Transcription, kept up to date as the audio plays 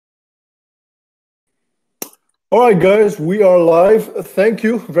All right, guys, we are live. Thank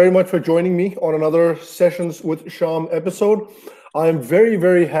you very much for joining me on another Sessions with Sham episode. I'm very,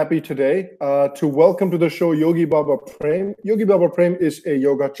 very happy today to welcome to the show Yogi Baba Prem. Yogi Baba Prem is a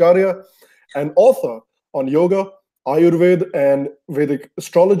Yogacharya and author on yoga, Ayurveda and Vedic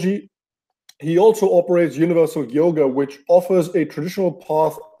astrology. He also operates Universal Yoga, which offers a traditional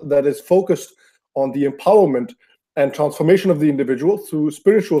path that is focused on the empowerment and transformation of the individual through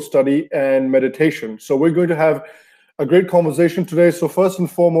spiritual study and meditation. So we're going to have a great conversation today. So first and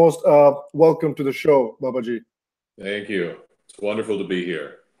foremost, welcome to the show, Babaji. Thank you. It's wonderful to be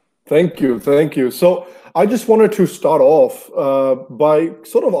here. Thank you. Thank you. So I just wanted to start off by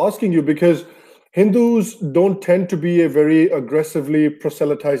sort of asking you, because Hindus don't tend to be a very aggressively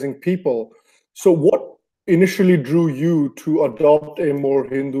proselytizing people. So what initially drew you to adopt a more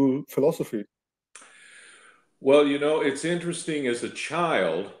Hindu philosophy? Well, it's interesting. As a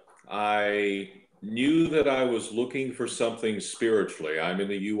child, I knew that I was looking for something spiritually. I'm in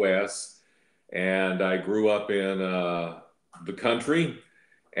the US and I grew up in the country,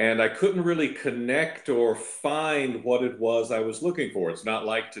 and I couldn't really connect or find what it was I was looking for. It's not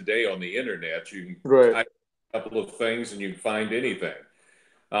like today on the internet. You can Right. type a couple of things and you can find anything.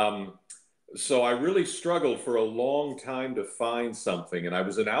 Um, so I really struggled for a long time to find something. And I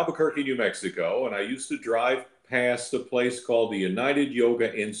was in Albuquerque, New Mexico, and I used to drive past a place called the United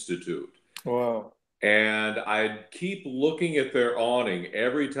Yoga Institute. Wow. And I'd keep looking at their awning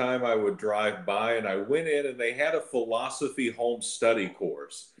every time I would drive by. And I went in, and they had a philosophy home study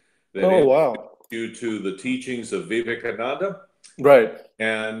course that Oh, introduced wow. you to the teachings of Vivekananda. Right.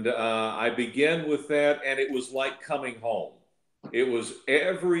 And I began with that, and it was like coming home. It was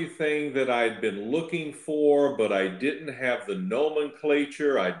everything that I'd been looking for, but I didn't have the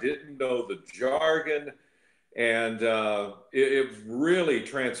nomenclature. I didn't know the jargon. And it really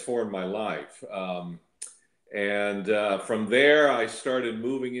transformed my life. And from there, I started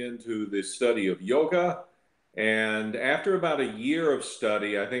moving into the study of yoga. And after about a year of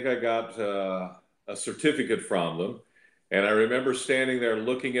study, I think I got a certificate from them. And I remember standing there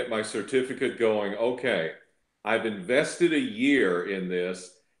looking at my certificate going, okay, I've invested a year in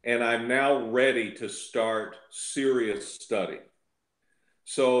this, and I'm now ready to start serious study.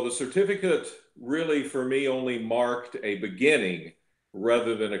 So the certificate really, for me, only marked a beginning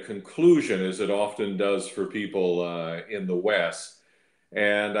rather than a conclusion, as it often does for people in the West.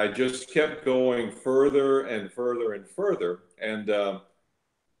 And I just kept going further and further and further. And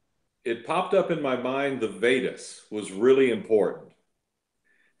it popped up in my mind the Vedas was really important.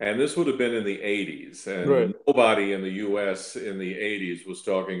 And this would have been in the 80s. Right. And nobody in the US in the 80s was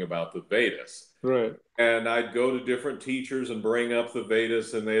talking about the Vedas. Right. And I'd go to different teachers and bring up the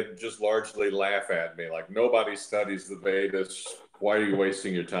Vedas, and they'd just largely laugh at me like, nobody studies the Vedas. Why are you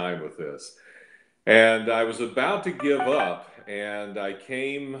wasting your time with this? And I was about to give up, and I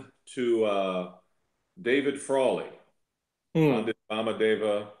came to David Frawley, Hmm. Pandit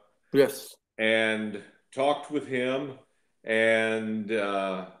Vamadeva, Yes. and talked with him. And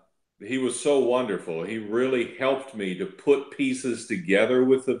he was so wonderful. He really helped me to put pieces together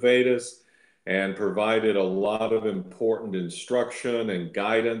with the Vedas and provided a lot of important instruction and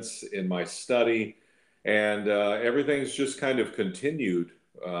guidance in my study. And everything's just kind of continued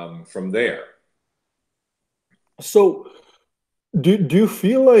from there. So, do you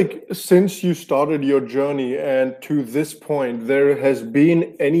feel like since you started your journey and to this point, there has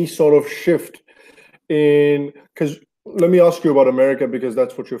been any sort of shift in, because let me ask you about America because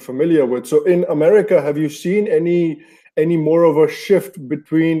that's what you're familiar with. So in America, have you seen any more of a shift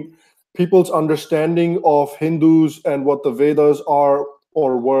between people's understanding of Hindus and what the Vedas are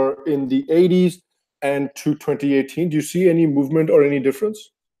or were in the 80s and to 2018? Do you see any movement or any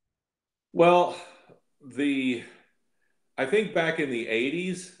difference? Well, the I think back in the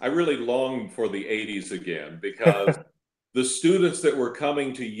 80s, I really longed for the 80s again because the students that were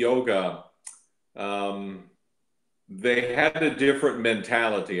coming to yoga, um, they had a different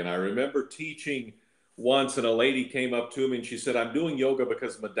mentality. And I remember teaching once, and a lady came up to me and she said, I'm doing yoga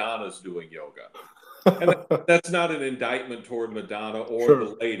because Madonna's doing yoga. And that's not an indictment toward Madonna or Sure.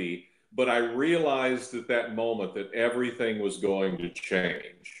 the lady, but I realized at that moment that everything was going to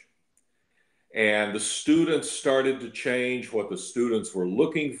change. And the students started to change. What the students were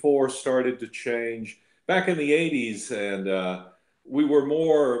looking for started to change. Back in the 80s, and we were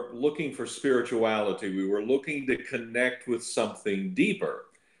more looking for spirituality. We were looking to connect with something deeper.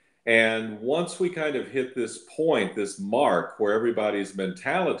 And once we kind of hit this point, this mark where everybody's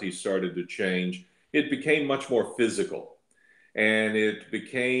mentality started to change, it became much more physical. And it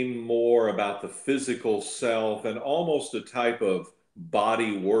became more about the physical self and almost a type of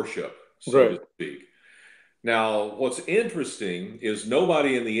body worship, so to Right. speak. Now, what's interesting is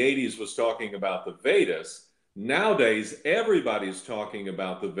nobody in the 80s was talking about the Vedas. Nowadays, everybody's talking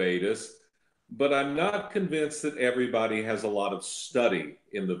about the Vedas, but I'm not convinced that everybody has a lot of study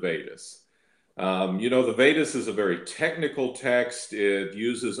in the Vedas. The Vedas is a very technical text. It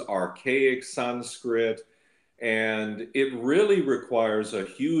uses archaic Sanskrit, and it really requires a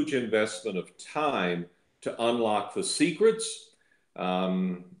huge investment of time to unlock the secrets.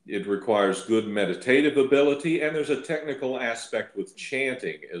 It requires good meditative ability, and there's a technical aspect with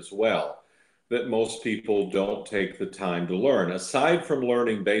chanting as well that most people don't take the time to learn. Aside from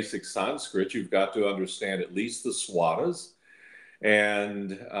learning basic Sanskrit, you've got to understand at least the swatas.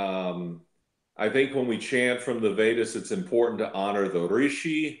 And I think when we chant from the Vedas, it's important to honor the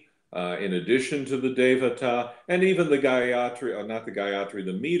Rishi, in addition to the Devata, and even the Gayatri, or not the Gayatri,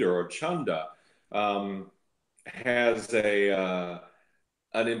 the meter or Chanda, has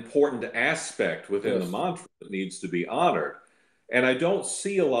an important aspect within the Yes. mantra that needs to be honored. And I don't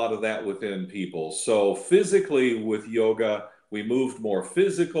see a lot of that within people. So physically with yoga, we moved more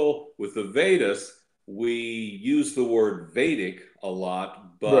physical. With the Vedas, we use the word Vedic a lot,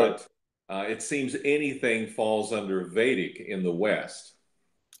 Right. but it seems anything falls under Vedic in the West.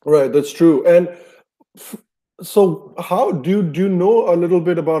 Right. That's true. And f- so, how do you know a little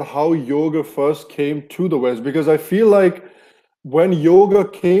bit about how yoga first came to the West? Because I feel like when yoga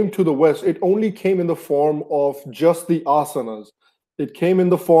came to the West, it only came in the form of just the asanas. It came in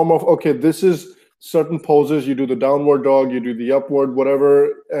the form of, okay, this is certain poses. You do the downward dog, you do the upward,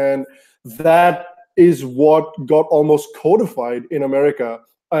 whatever. And that is what got almost codified in America.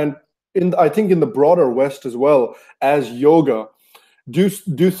 And I think in the broader West as well as yoga. Do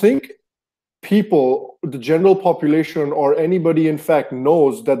you think people, the general population, or anybody in fact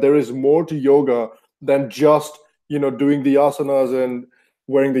knows that there is more to yoga than just, doing the asanas and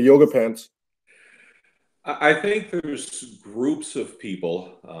wearing the yoga pants? I think there's groups of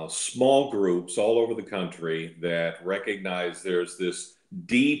people, small groups all over the country that recognize there's this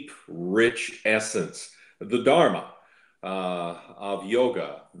deep, rich essence, the Dharma of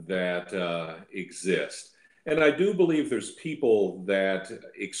yoga that exists. And I do believe there's people that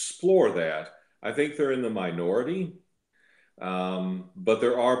explore that. I think they're in the minority, but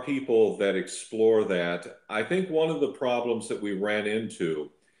there are people that explore that. I think one of the problems that we ran into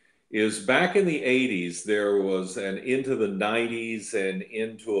is back in the 80s, there was, and into the 90s and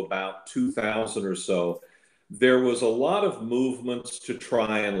into about 2000 or so, there was a lot of movements to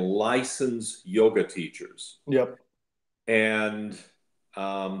try and license yoga teachers. Yep. And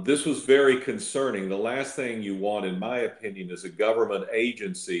this was very concerning. The last thing you want, in my opinion, is a government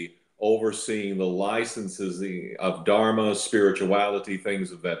agency overseeing the licenses of Dharma, spirituality,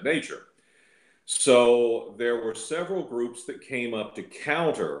 things of that nature. So there were several groups that came up to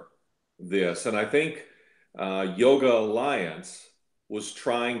counter this. And I think Yoga Alliance was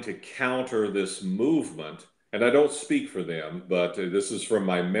trying to counter this movement. And I don't speak for them, but this is from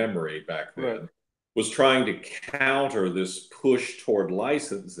my memory back Right. then, was trying to counter this push toward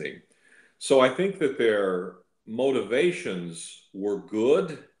licensing. So I think that their motivations were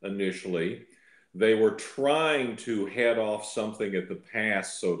good initially. They were trying to head off something at the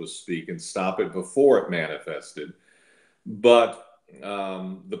pass, so to speak, and stop it before it manifested. But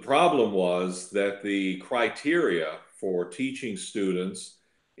the problem was that the criteria for teaching students,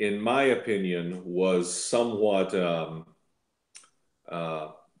 in my opinion, was somewhat, uh,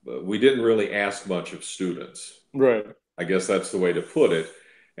 we didn't really ask much of students. Right. I guess that's the way to put it.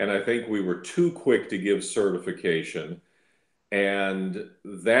 And I think we were too quick to give certification. And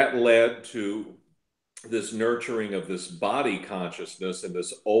that led to this nurturing of this body consciousness and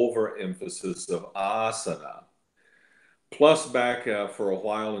this overemphasis of asana. Plus, back for a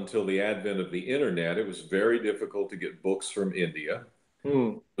while until the advent of the internet, it was very difficult to get books from India.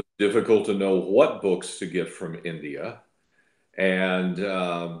 Hmm. It was difficult to know what books to get from India. And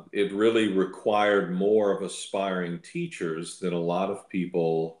it really required more of aspiring teachers than a lot of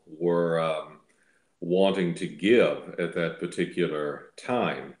people were wanting to give at that particular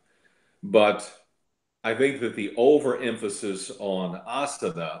time. But I think that the overemphasis on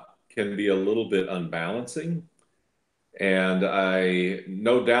asana can be a little bit unbalancing. And I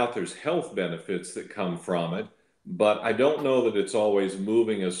no doubt there's health benefits that come from it, but I don't know that it's always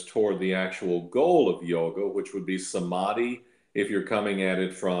moving us toward the actual goal of yoga, which would be samadhi if you're coming at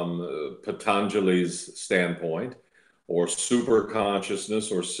it from Patanjali's standpoint, or super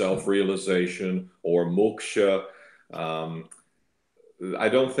consciousness, or self realization, or moksha. Um, I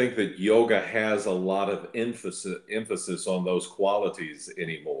don't think that yoga has a lot of emphasis on those qualities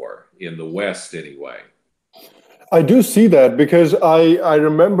anymore in the West, anyway. I do see that because I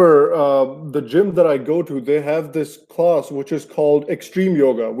remember the gym that I go to, they have this class which is called extreme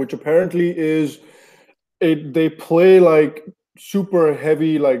yoga, which apparently is they play like super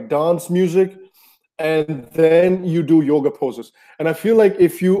heavy like dance music, and then you do yoga poses. And I feel like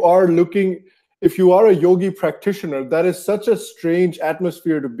if you are a yogi practitioner, that is such a strange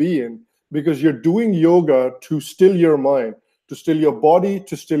atmosphere to be in, because you're doing yoga to still your mind, to still your body,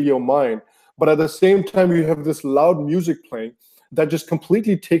 to still your mind. But at the same time, you have this loud music playing that just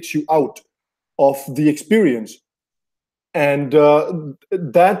completely takes you out of the experience. And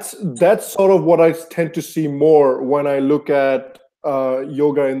that's sort of what I tend to see more when I look at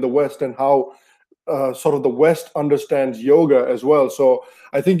yoga in the West, and how sort of the West understands yoga as well. So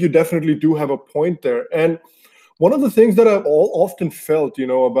I think you definitely do have a point there. And one of the things that I've often felt,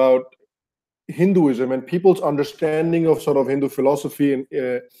 about Hinduism and people's understanding of sort of Hindu philosophy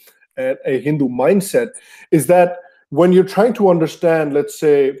and a Hindu mindset, is that when you're trying to understand, let's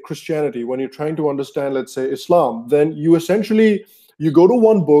say, Christianity, when you're trying to understand, let's say, Islam, then you go to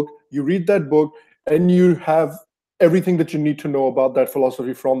one book, you read that book, and you have everything that you need to know about that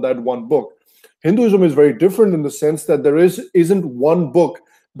philosophy from that one book. Hinduism is very different in the sense that isn't one book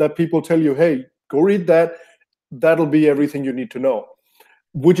that people tell you, hey, go read that, that'll be everything you need to know,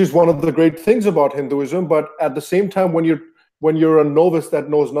 which is one of the great things about Hinduism. But at the same time, when you're a novice that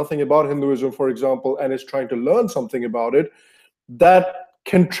knows nothing about Hinduism, for example, and is trying to learn something about it, that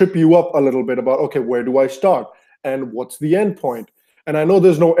can trip you up a little bit about, okay, where do I start? And what's the end point? And I know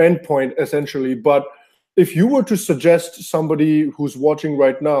there's no end point essentially, but if you were to suggest somebody who's watching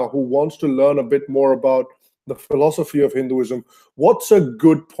right now who wants to learn a bit more about the philosophy of Hinduism, what's a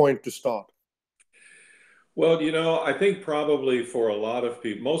good point to start? Well, I think probably for a lot of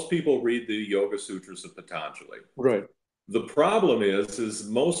people, most people read the Yoga Sutras of Patanjali. Right. The problem is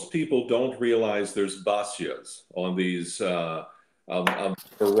most people don't realize there's bhashyas on these a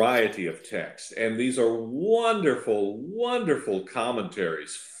variety of texts, and these are wonderful, wonderful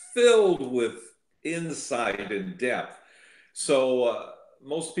commentaries filled with insight and depth. So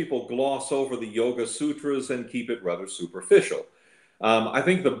most people gloss over the Yoga Sutras and keep it rather superficial. I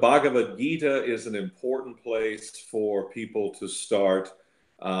think the Bhagavad Gita is an important place for people to start.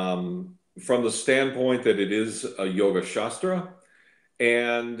 From the standpoint that it is a yoga shastra,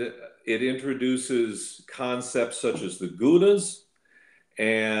 and it introduces concepts such as the gunas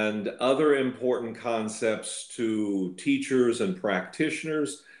and other important concepts to teachers and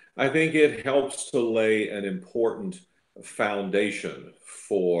practitioners. I think it helps to lay an important foundation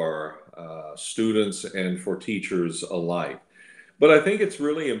for students and for teachers alike. But I think it's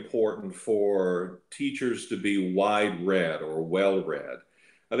really important for teachers to be wide read or well read.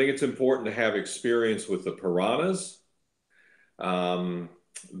 I think it's important to have experience with the Puranas. Um,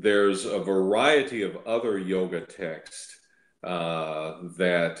 there's a variety of other yoga texts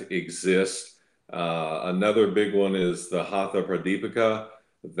that exist. Another big one is the Hatha Pradipika.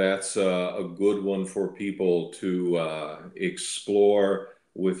 That's a good one for people to explore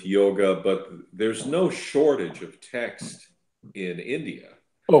with yoga, but there's no shortage of text in India.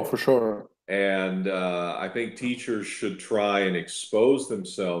 Oh, for sure. And I think teachers should try and expose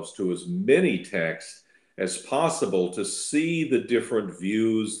themselves to as many texts as possible to see the different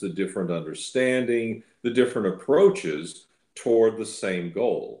views, the different understanding, the different approaches toward the same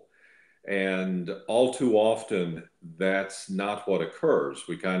goal. And all too often, that's not what occurs.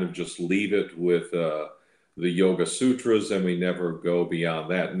 We kind of just leave it with the Yoga Sutras, and we never go beyond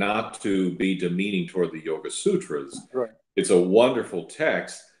that. Not to be demeaning toward the Yoga Sutras. Right. It's a wonderful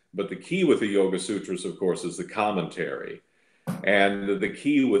text, but the key with the Yoga Sutras, of course, is the commentary. And the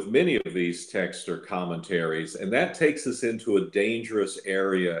key with many of these texts are commentaries, and that takes us into a dangerous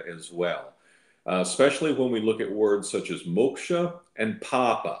area as well, especially when we look at words such as moksha and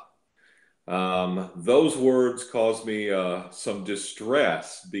papa. Those words cause me some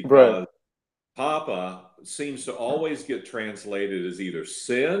distress Right. because papa seems to always get translated as either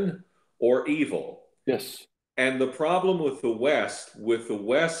sin or evil. Yes. And the problem with the West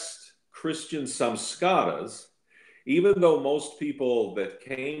Christian samskaras, even though most people that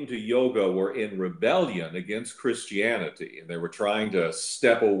came to yoga were in rebellion against Christianity and they were trying to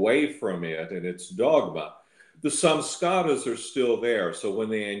step away from it and its dogma, the samskaras are still there. So when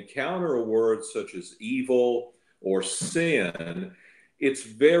they encounter a word such as evil or sin, it's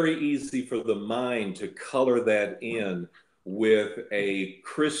very easy for the mind to color that in with a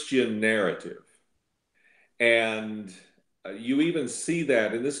Christian narrative. And you even see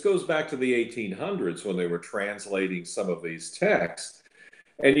that, and this goes back to the 1800s when they were translating some of these texts.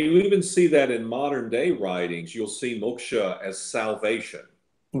 And you even see that in modern day writings, you'll see moksha as salvation.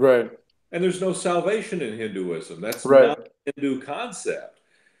 Right. and there's no salvation in Hinduism. That's Right. not a Hindu concept.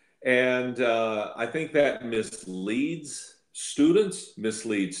 And I think that misleads students,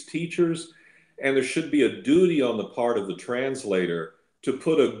 misleads teachers, and there should be a duty on the part of the translator to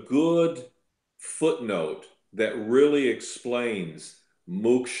put a good footnote that really explains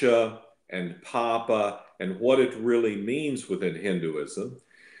moksha and papa and what it really means within Hinduism.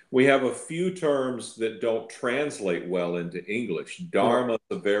 We have a few terms that don't translate well into English. Yeah. Dharma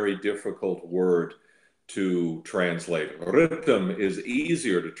is a very difficult word to translate. Rhythm is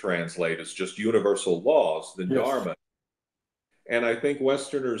easier to translate as just universal laws than Yes. Dharma. And I think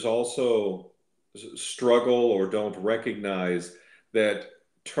Westerners also struggle or don't recognize that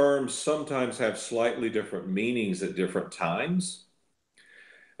terms sometimes have slightly different meanings at different times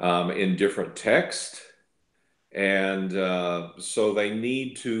in different texts. And so they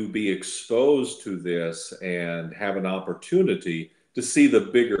need to be exposed to this and have an opportunity to see the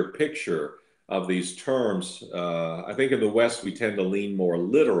bigger picture of these terms. I think in the West, we tend to lean more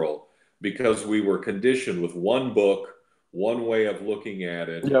literal because we were conditioned with one book, one way of looking at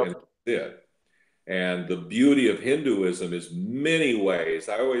it, Yeah. and that's it. And the beauty of Hinduism is many ways.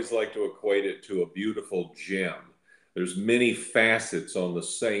 I always like to equate it to a beautiful gem. There's many facets on the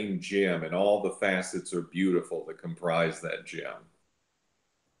same gem, and all the facets are beautiful that comprise that gem.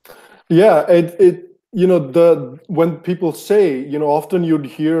 Yeah, the when people say, often you'd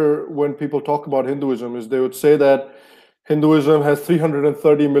hear when people talk about Hinduism is they would say that Hinduism has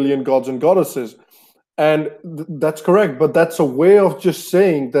 330 million gods and goddesses. And that's correct, but that's a way of just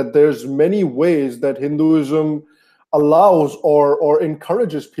saying that there's many ways that Hinduism allows or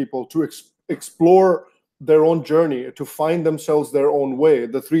encourages people to explore their own journey, to find themselves their own way.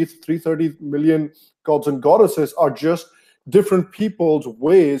 The 330 million gods and goddesses are just different people's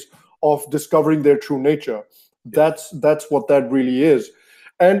ways of discovering their true nature. That's what that really is.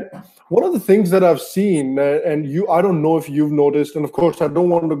 And one of the things that I've seen, and I don't know if you've noticed, and of course, I don't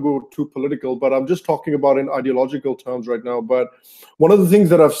want to go too political, but I'm just talking about in ideological terms right now. But one of the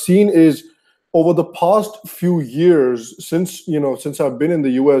things that I've seen is over the past few years, since I've been in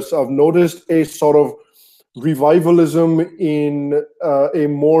the US, I've noticed a sort of revivalism in a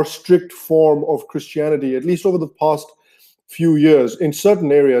more strict form of Christianity, at least over the past few years in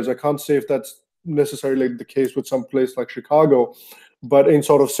certain areas. I can't say if that's necessarily the case with some place like Chicago, but in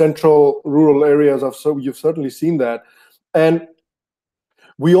sort of central rural areas, you've certainly seen that. And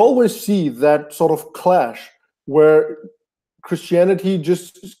we always see that sort of clash where Christianity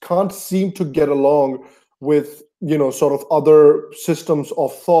just can't seem to get along with, sort of other systems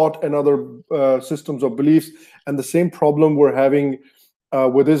of thought and other systems of beliefs. And the same problem we're having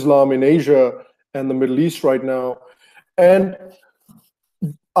with Islam in Asia and the Middle East right now. And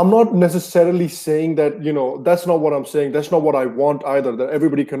I'm not necessarily saying that, that's not what I'm saying. That's not what I want either, that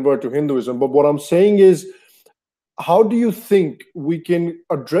everybody convert to Hinduism. But what I'm saying is, how do you think we can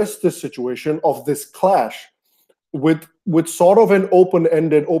address this situation of this clash with sort of an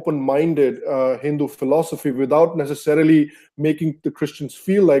open-ended, open-minded Hindu philosophy without necessarily making the Christians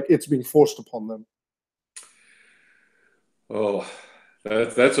feel like it's being forced upon them? Oh,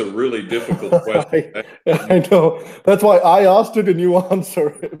 that's a really difficult question. I know. That's why I asked it and you answer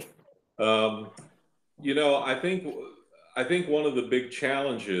it. Um, I think one of the big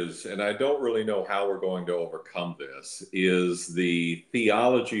challenges, and I don't really know how we're going to overcome this, is the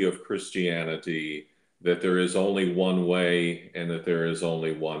theology of Christianity that there is only one way and that there is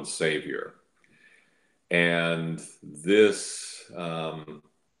only one Savior. And this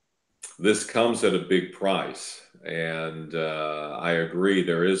comes at a big price. And I agree,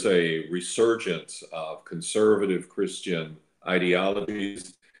 there is a resurgence of conservative Christian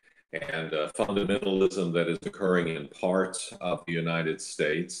ideologies and fundamentalism that is occurring in parts of the United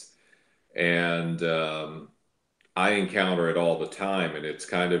States. And I encounter it all the time, and it's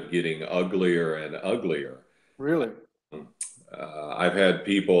kind of getting uglier and uglier. Really? I've had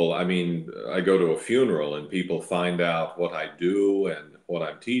people, I mean, I go to a funeral and people find out what I do and what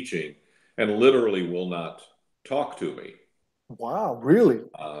I'm teaching and literally will not talk to me. Wow, really?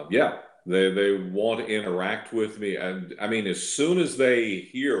 Yeah, they want to interact with me. And I mean, as soon as they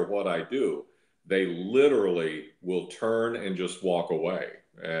hear what I do, they literally will turn and just walk away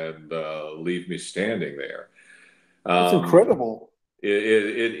and leave me standing there. That's Um, incredible.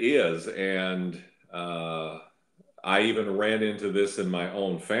 it is. And I even ran into this in my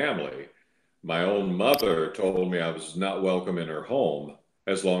own family. My own mother told me I was not welcome in her home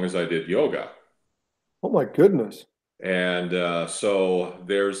as long as I did yoga. Oh my goodness. And so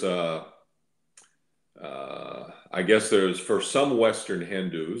I guess there's, for some Western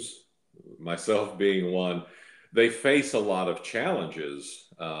Hindus, myself being one, they face a lot of challenges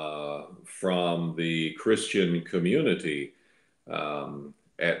from the Christian community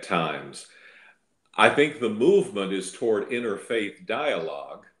at times. I think the movement is toward interfaith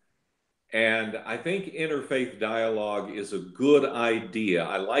dialogue. And I think interfaith dialogue is a good idea.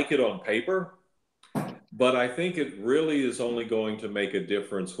 I like it on paper, but I think it really is only going to make a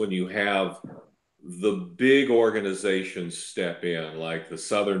difference when you have the big organizations step in, like the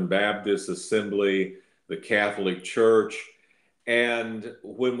Southern Baptist Assembly, the Catholic Church. And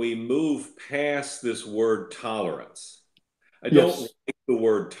when we move past this word tolerance, I don't Yes. like the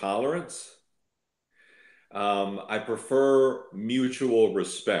word tolerance. I prefer mutual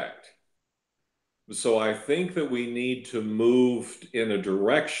respect. So I think that we need to move in a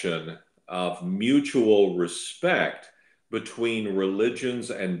direction of mutual respect between religions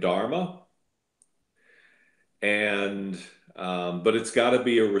and Dharma. And but it's got to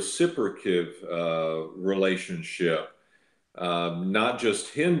be a reciprocative relationship, not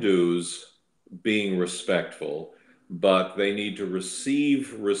just Hindus being respectful, but they need to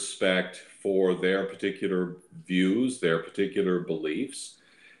receive respect for their particular views, their particular beliefs.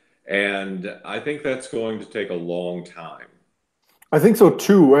 And I think that's going to take a long time. I think so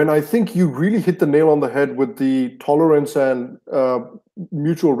too. And I think you really hit the nail on the head with the tolerance and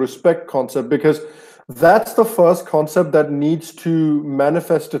mutual respect concept, because that's the first concept that needs to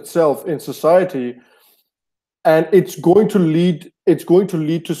manifest itself in society. And it's going to lead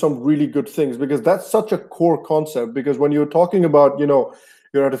to some really good things, because that's such a core concept. Because when you're talking about,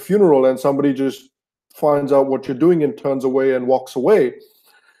 you're at a funeral and somebody just finds out what you're doing and turns away and walks away,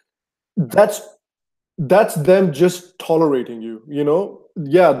 that's that's them just tolerating you,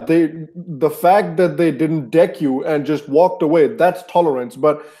 yeah, the fact that they didn't deck you and just walked away, that's tolerance.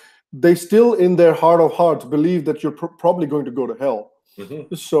 But they still in their heart of hearts believe that you're probably going to go to hell.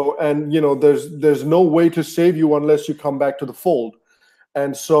 Mhm. So, and there's no way to save you unless you come back to the fold.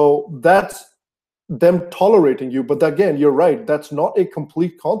 And so that's them tolerating you. But again, you're right, that's not a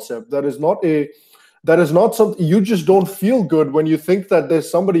complete concept. That is not something. You just don't feel good when you think that there's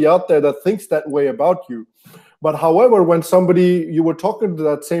somebody out there that thinks that way about you. But however, when you were talking to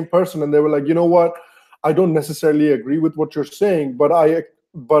that same person and they were like, you know what, I don't necessarily agree with what you're saying, but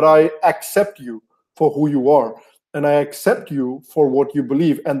I accept you for who you are, and I accept you for what you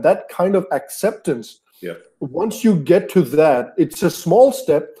believe. And that kind of acceptance, Yeah. once you get to that, it's a small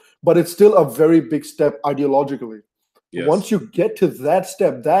step, but it's still a very big step ideologically. Yes. Once you get to that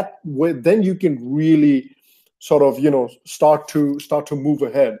step, that way, then you can really sort of start to move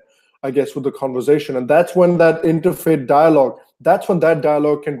ahead, I guess, with the conversation. And that's when that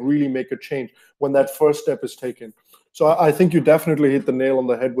dialogue can really make a change, when Yeah. that first step is taken. So I think you definitely hit the nail on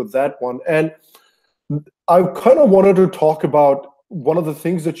the head with that one. And I kind of wanted to talk about one of the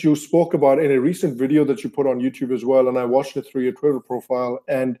things that you spoke about in a recent video that you put on YouTube as well, and I watched it through your Twitter profile.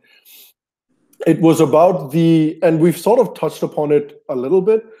 And it was about and we've sort of touched upon it a little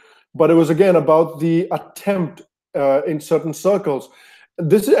bit, but it was again about the attempt in certain circles.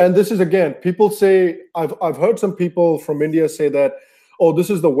 This is again, people say, I've heard some people from India say that, oh, this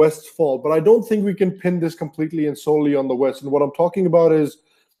is the West's fault, but I don't think we can pin this completely and solely on the West. And what I'm talking about is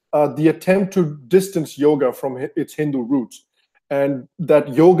the attempt to distance yoga from its Hindu roots, and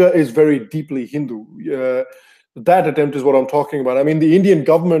that yoga is very deeply Hindu. That attempt is what I'm talking about. I mean, the Indian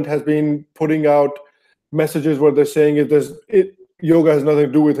government has been putting out messages where they're saying yoga has nothing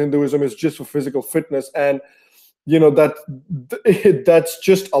to do with Hinduism; it's just for physical fitness, and that that's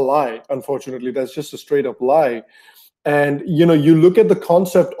just a lie. Unfortunately, that's just a straight up lie. And you look at the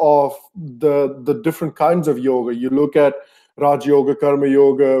concept of the different kinds of yoga. You look at Raj Yoga, Karma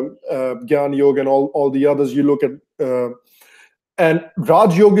Yoga, Gyan Yoga, and all the others. You look at and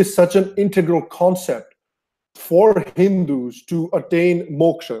Raj Yoga is such an integral concept for Hindus to attain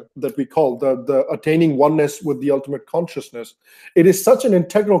moksha, that we call the attaining oneness with the ultimate consciousness. It is such an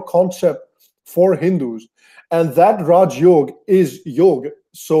integral concept for Hindus, and that Raj Yoga is yoga.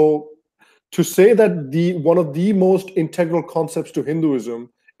 So to say that the one of the most integral concepts to Hinduism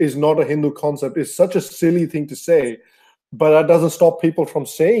is not a Hindu concept is such a silly thing to say, but that doesn't stop people from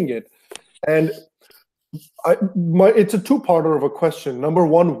saying it. And it's a two-parter of a question. Number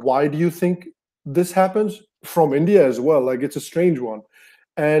one, why do you think this happens from India as well? Like, it's a strange one.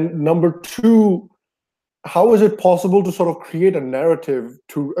 And number two, how is it possible to sort of create a narrative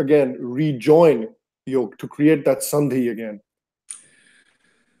to again rejoin yoga, to create that sandhi again?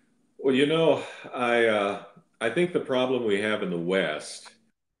 Well, I think the problem we have in the West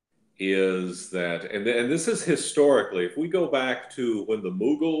is that, and this is historically, if we go back to when the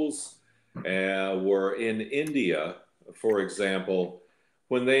Mughals were in India, for example,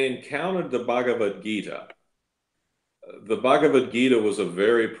 when they encountered the Bhagavad Gita, the Bhagavad Gita was a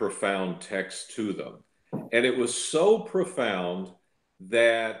very profound text to them. And it was so profound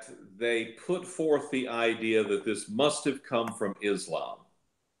that they put forth the idea that this must have come from Islam.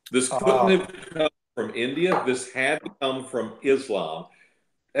 This couldn't Ah, have come from India. This had to come from Islam,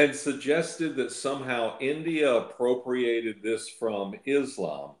 and suggested that somehow India appropriated this from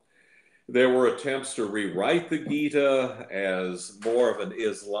Islam. There were attempts to rewrite the Gita as more of an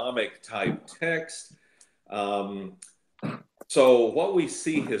Islamic type text. Um, so, what we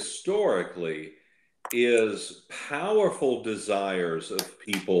see historically is powerful desires of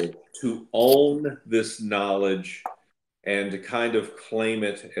people to own this knowledge and to kind of claim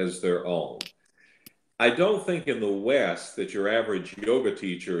it as their own. I don't think in the West that your average yoga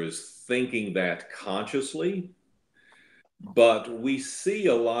teacher is thinking that consciously, but we see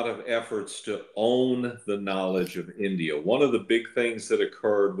a lot of efforts to own the knowledge of India. One of the big things that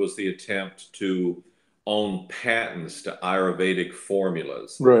occurred was the attempt to own patents to Ayurvedic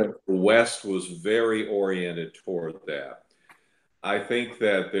formulas. right. The West was very oriented toward that. I think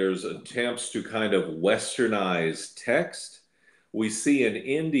that there's attempts to kind of westernize text. We see in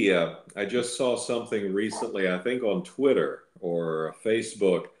India, I just saw something recently, I think on Twitter or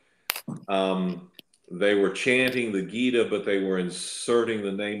Facebook. They were chanting the Gita, but they were inserting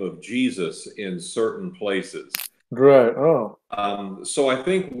the name of Jesus in certain places. Right. Oh, So I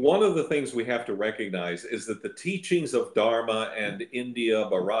think one of the things we have to recognize is that the teachings of Dharma and India,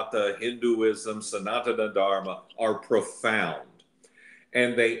 Bharata, Hinduism, Sanatana Dharma are profound.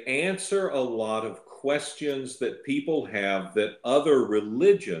 And they answer a lot of questions that people have that other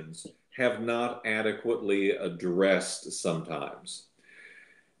religions have not adequately addressed sometimes.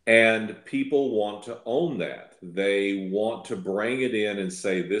 And people want to own that. They want to bring it in and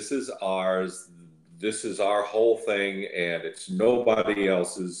say, this is ours, this is our whole thing, and it's nobody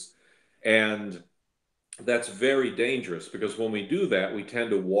else's. And that's very dangerous because when we do that, we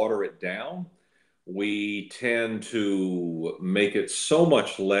tend to water it down. We tend to make it so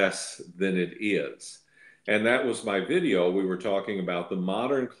much less than it is. And that was my video. We were talking about the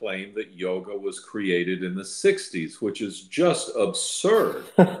modern claim that yoga was created in the 60s, which is just absurd.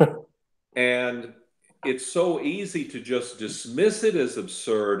 And it's so easy to just dismiss it as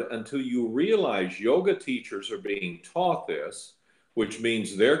absurd until you realize yoga teachers are being taught this, which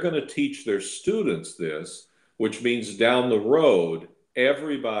means they're going to teach their students this, which means down the road,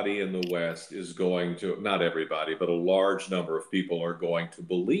 everybody in the West is going to, not everybody, but a large number of people are going to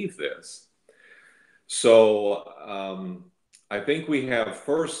believe this. So I think we have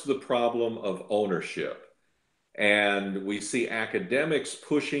first the problem of ownership. And we see academics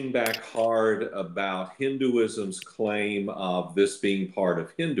pushing back hard about Hinduism's claim of this being part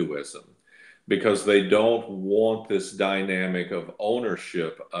of Hinduism because they don't want this dynamic of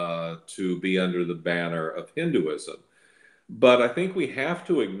ownership to be under the banner of Hinduism. But I think we have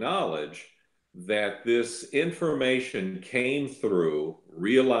to acknowledge that this information came through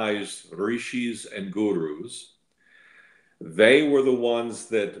realized rishis and gurus. They were the ones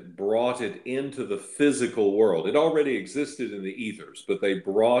that brought it into the physical world. It already existed in the ethers, but they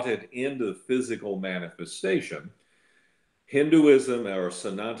brought it into the physical manifestation. Hinduism or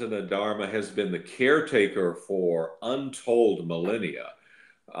Sanatana Dharma has been the caretaker for untold millennia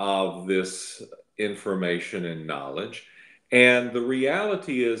of this information and knowledge. And the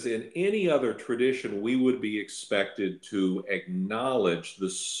reality is, in any other tradition, we would be expected to acknowledge the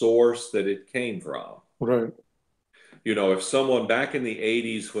source that it came from. right. You know, if someone back in the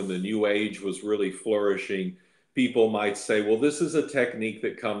 80s when the New Age was really flourishing, people might say, well, this is a technique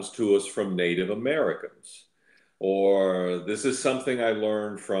that comes to us from Native Americans. Or this is something I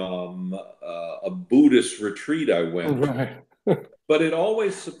learned from a Buddhist retreat I went to. Right. But it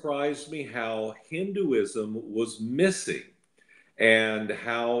always surprised me how Hinduism was missing and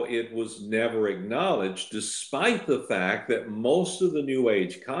how it was never acknowledged, despite the fact that most of the New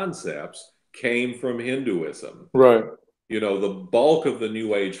Age concepts came from Hinduism. Right. You know, the bulk of the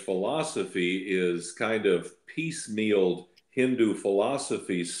New Age philosophy is kind of piecemealed Hindu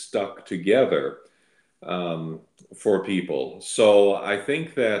philosophy stuck together for people. So I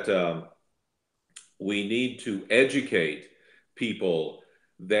think that we need to educate people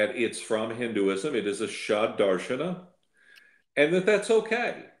that it's from Hinduism, it is a Shad Darshana, and that that's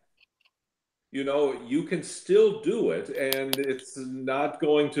okay. You know, you can still do it, and it's not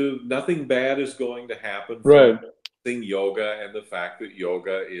going to, nothing bad is going to happen from Right. yoga and the fact that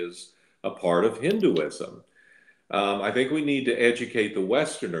yoga is a part of Hinduism. I think we need to educate the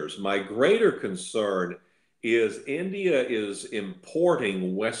Westerners. My greater concern is India is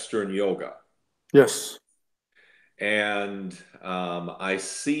importing Western yoga. Yes. And I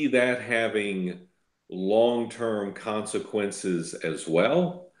see that having long-term consequences as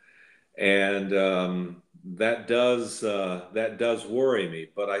well. And that does worry me.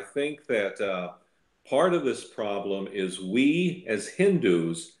 But I think that part of this problem is we as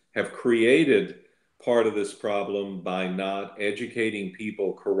Hindus have created part of this problem by not educating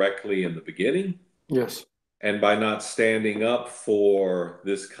people correctly in the beginning. Yes. And by not standing up for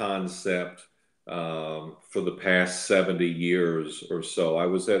this concept for the past 70 years or so. I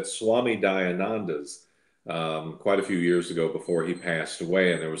was at Swami Dayananda's quite a few years ago before he passed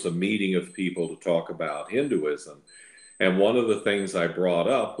away, and there was a meeting of people to talk about Hinduism. And one of the things I brought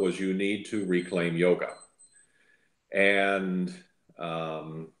up was you need to reclaim yoga. And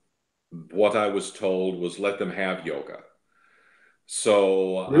what I was told was let them have yoga.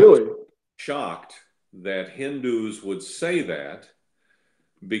 So I was Really? shocked that Hindus would say that,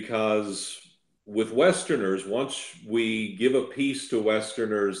 because with Westerners, once we give a piece to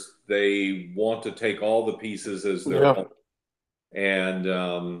Westerners, they want to take all the pieces as their Yeah. own.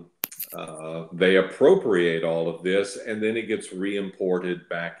 And they appropriate all of this, and then it gets re-imported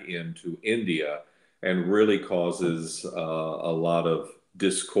back into India and really causes a lot of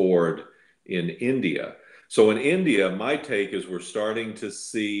discord in India. So in India, my take is we're starting to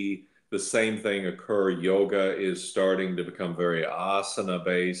see the same thing occur. Yoga is starting to become very asana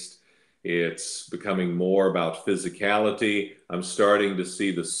based. It's becoming more about physicality. I'm starting to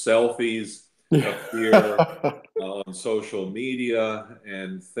see the selfies appear on social media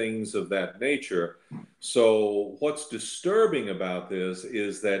and things of that nature. So what's disturbing about this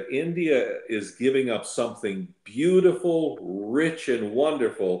is that India is giving up something beautiful, rich, and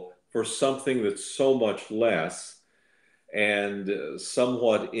wonderful for something that's so much less and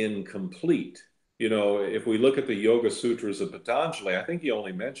somewhat incomplete. You know, if we look at the Yoga Sutras of Patanjali, I think he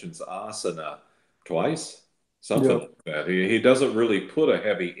only mentions asana twice, something Yeah. like that. He doesn't really put a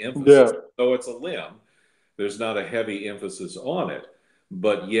heavy Yeah. emphasis, though it's a limb. There's not a heavy emphasis on it,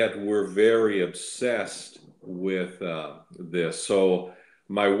 but yet we're very obsessed with this. So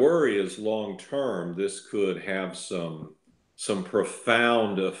my worry is long term, this could have some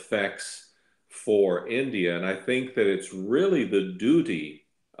profound effects for India. And I think that it's really the duty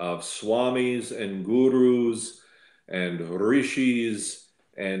of swamis and gurus and rishis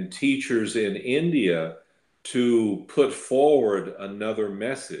and teachers in India to put forward another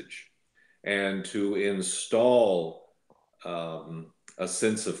message and to install a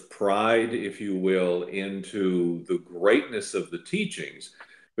sense of pride, if you will, into the greatness of the teachings,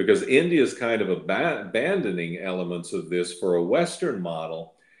 because India is kind of abandoning elements of this for a Western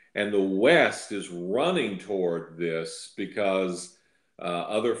model, and the West is running toward this because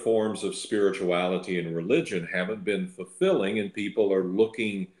other forms of spirituality and religion haven't been fulfilling, and people are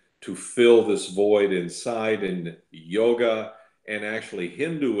looking to fill this void inside, and yoga and actually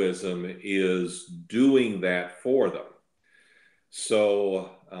Hinduism is doing that for them. So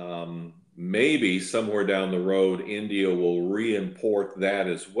maybe somewhere down the road, India will re-import that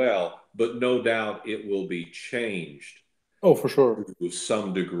as well, but no doubt it will be changed Oh, for sure. to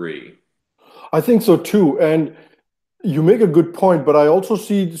some degree. I think so too. And you make a good point, but I also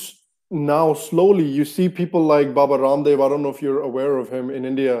see now slowly you see people like Baba Ramdev. I don't know if you're aware of him in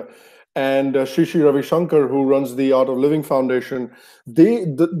India, and Shri Ravi Shankar, who runs the Art of Living Foundation.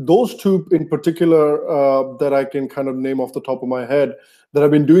 Those two in particular that I can kind of name off the top of my head, that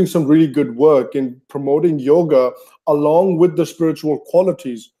have been doing some really good work in promoting yoga along with the spiritual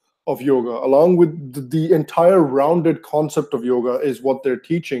qualities of yoga, along with the entire rounded concept of yoga is what they're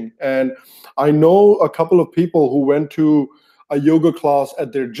teaching. And I know a couple of people who went to a yoga class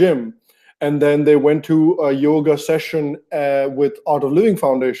at their gym, and then they went to a yoga session with Art of Living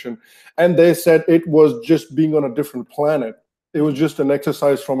Foundation, and they said it was just being on a different planet. It was just an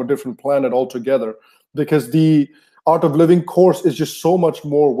exercise from a different planet altogether, because the Art of Living course is just so much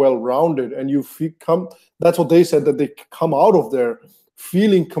more well-rounded, and that's what they said, that they come out of there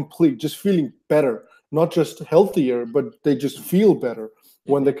feeling complete, just feeling better, not just healthier, but they just feel better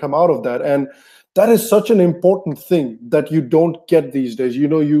when they come out of that. And that is such an important thing that you don't get these days. You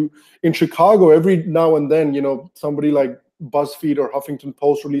know, you in Chicago, every now and then, you know, somebody like BuzzFeed or Huffington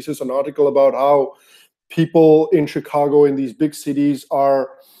Post releases an article about how people in Chicago, in these big cities,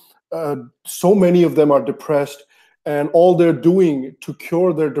 are so many of them are depressed, and all they're doing to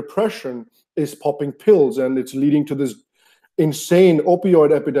cure their depression is popping pills, and it's leading to this insane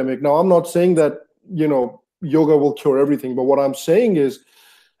opioid epidemic. Now, I'm not saying that, you know, yoga will cure everything, but what I'm saying is,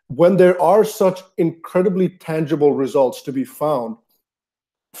 when there are such incredibly tangible results to be found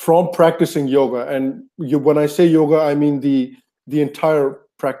from practicing yoga, and when I say yoga, I mean the entire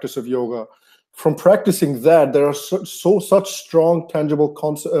practice of yoga. From practicing that, there are such strong, tangible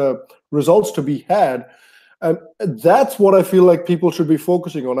results to be had. And that's what I feel like people should be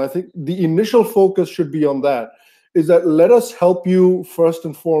focusing on. I think the initial focus should be on that, is that let us help you first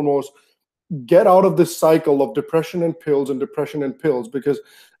and foremost get out of this cycle of depression and pills, because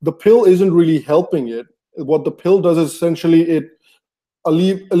the pill isn't really helping it. What the pill does is essentially it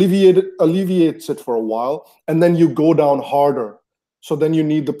alleviates it for a while, and then you go down harder. So then you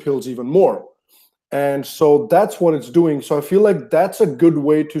need the pills even more. And so that's what it's doing. So I feel like that's a good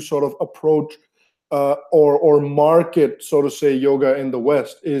way to sort of approach or market, so to say, yoga in the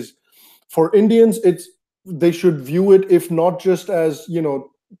West. Is for Indians, they should view it, if not just as,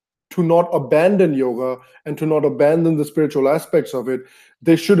 to not abandon yoga and to not abandon the spiritual aspects of it,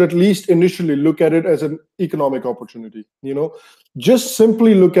 they should at least initially look at it as an economic opportunity. Just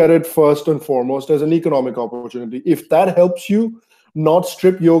simply look at it first and foremost as an economic opportunity. If that helps you not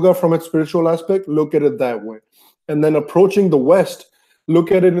strip yoga from its spiritual aspect, look at it that way. And then approaching the West,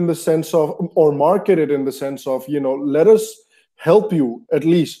 look at it in the sense of, or market it in the sense of, let us help you at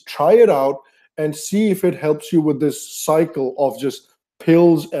least try it out and see if it helps you with this cycle of just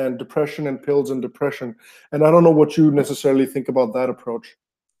pills and depression and pills and depression. And I don't know what you necessarily think about that approach.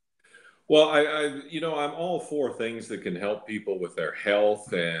 Well, I'm all for things that can help people with their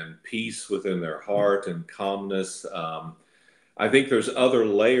health and peace within their heart and calmness. I think there's other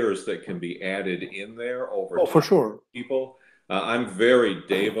layers that can be added in there over Oh, for time. sure. People, I'm very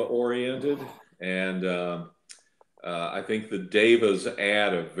Deva oriented, and I think the Devas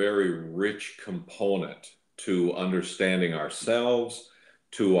add a very rich component to understanding ourselves,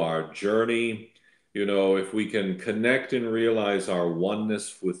 to our journey. If we can connect and realize our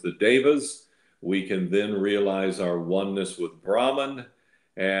oneness with the Devas, we can then realize our oneness with Brahman,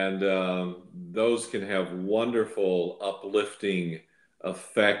 and those can have wonderful, uplifting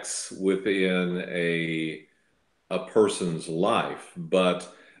effects within a person's life.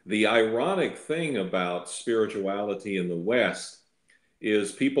 But the ironic thing about spirituality in the West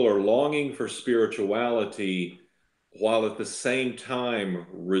is people are longing for spirituality while at the same time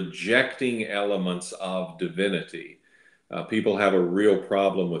rejecting elements of divinity. People have a real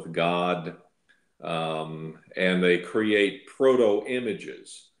problem with God, and they create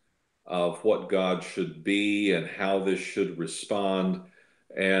proto-images of what God should be and how this should respond.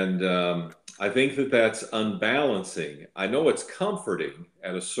 And I think that that's unbalancing. I know it's comforting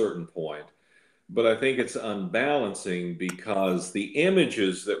at a certain point, but I think it's unbalancing because the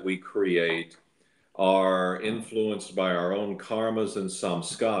images that we create are influenced by our own karmas and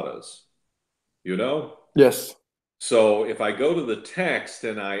samskaras, you know? Yes. So if I go to the text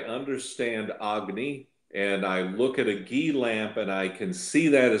and I understand Agni and I look at a ghee lamp and I can see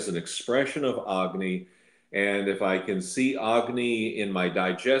that as an expression of Agni, and if I can see Agni in my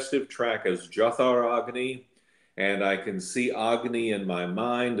digestive tract as Jathar Agni, and I can see Agni in my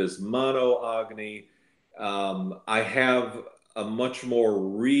mind as Mano Agni, I have a much more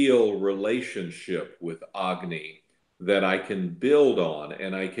real relationship with Agni that I can build on,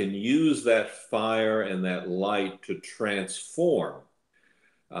 and I can use that fire and that light to transform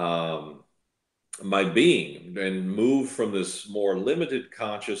my being and move from this more limited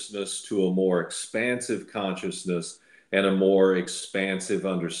consciousness to a more expansive consciousness and a more expansive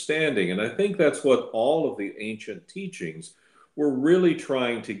understanding. And I think that's what all of the ancient teachings were really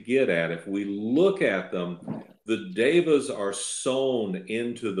trying to get at. If we look at them, the devas are sewn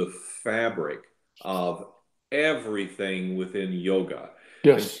into the fabric of everything within yoga.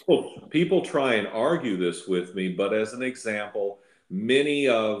 Yes. And people try and argue this with me, but as an example, many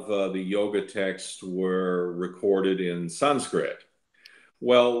of the yoga texts were recorded in Sanskrit.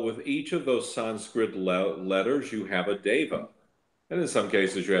 Well, with each of those Sanskrit letters, you have a deva. And in some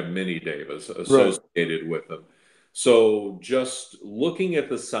cases, you have many devas Right. associated with them. So just looking at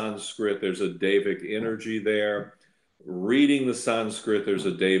the Sanskrit, there's a devic energy there. Reading the Sanskrit, there's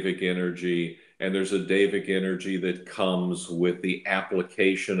a devic energy, and there's a devic energy that comes with the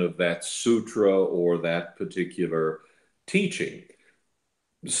application of that sutra or that particular teaching.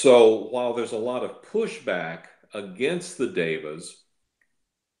 So while there's a lot of pushback against the devas,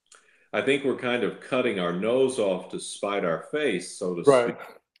 I think we're kind of cutting our nose off to spite our face, so to speak, Right.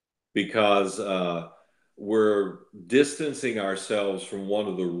 because we're distancing ourselves from one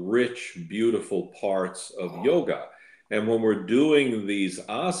of the rich, beautiful parts of yoga. And when we're doing these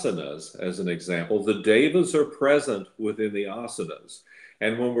asanas, as an example, the devas are present within the asanas.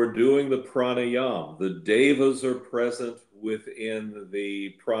 And when we're doing the pranayam, the devas are present within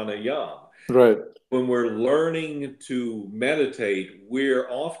the pranayam. Right. When we're learning to meditate, we're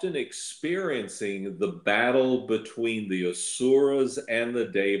often experiencing the battle between the asuras and the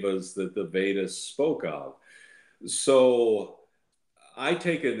devas that the Vedas spoke of. So I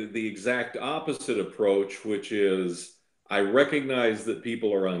take the exact opposite approach, which is I recognize that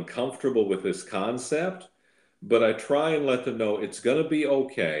people are uncomfortable with this concept, but I try and let them know it's going to be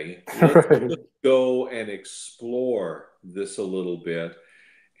okay. Let's Right. just go and explore this a little bit,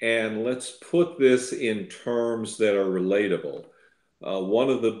 and let's put this in terms that are relatable. One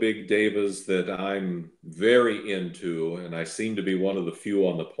of the big devas that I'm very into, and I seem to be one of the few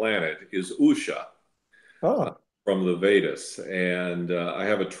on the planet, is Usha Ah, from the Vedas. And I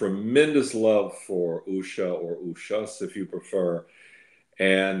have a tremendous love for Usha, or Ushas if you prefer.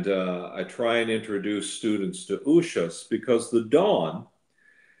 And I try and introduce students to Ushas because the dawn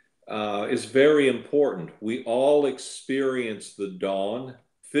is very important. We all experience the dawn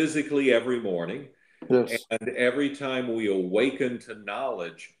physically every morning. yes. And every time we awaken to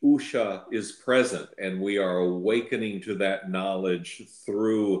knowledge, Usha is present, and we are awakening to that knowledge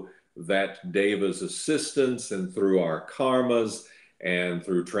through that Deva's assistance and through our karmas and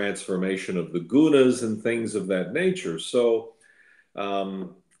through transformation of the gunas and things of that nature. So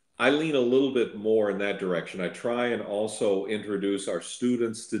um, I lean a little bit more in that direction. I try and also introduce our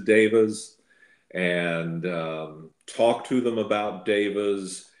students to Devas and talk to them about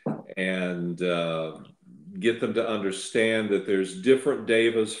Devas and get them to understand that there's different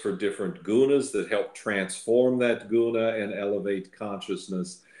Devas for different gunas that help transform that guna and elevate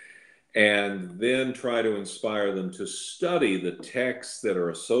consciousness, and then try to inspire them to study the texts that are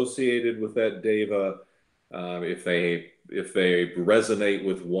associated with that Deva. If they resonate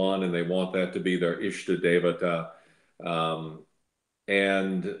with one and they want that to be their Ishta Devata, um,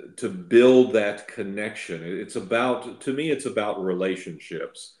 and to build that connection. It's about, to me, it's about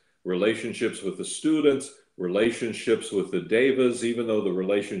relationships, relationships with the students, relationships with the devas. Even though the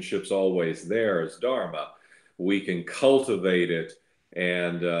relationship's always there as dharma, we can cultivate it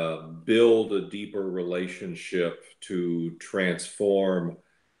and build a deeper relationship to transform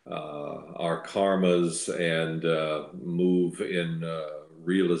our karmas and move in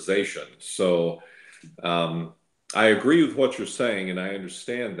realization. So um, I agree with what you're saying, and I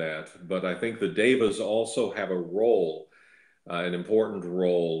understand that, but I think the devas also have a role, an important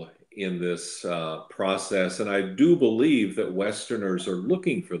role in this process, and I do believe that Westerners are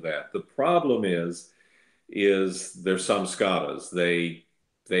looking for that. The problem is they're samskaras.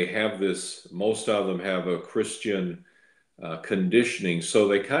 They have this. Most of them have a Christian conditioning, so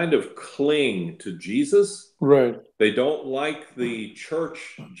they kind of cling to Jesus. Right. They don't like the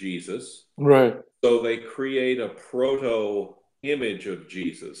church Jesus, Right. so they create a proto image of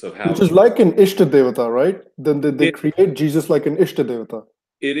Jesus, of Which how is like an Ishta Devata, right? Then they it, create Jesus like an Ishta Devata.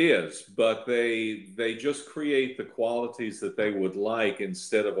 it is, but they just create the qualities that they would like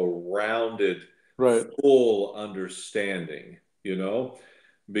instead of a rounded, Right. full understanding,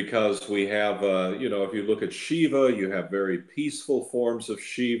 because we have, if you look at Shiva, you have very peaceful forms of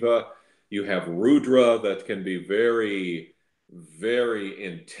Shiva. You have Rudra that can be very, very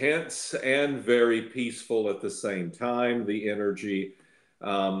intense and very peaceful at the same time, the energy.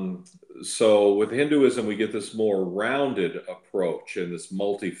 Um, so with Hinduism, we get this more rounded approach and this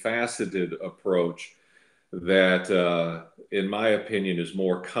multifaceted approach that, in my opinion, is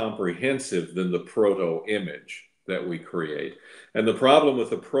more comprehensive than the proto image that we create. And the problem with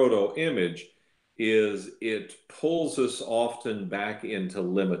the proto image is it pulls us often back into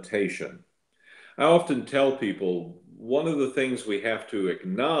limitation. I often tell people one of the things we have to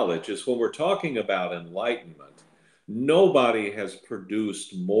acknowledge is when we're talking about enlightenment, nobody has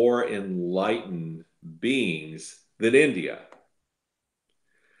produced more enlightened beings than India.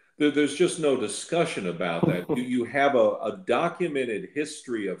 There's just no discussion about that. You have a documented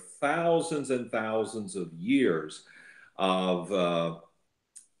history of thousands and thousands of years of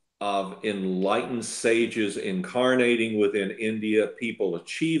enlightened sages incarnating within India, people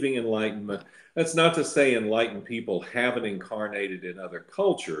achieving enlightenment. That's not to say enlightened people haven't incarnated in other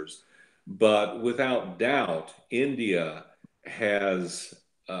cultures, but without doubt, India has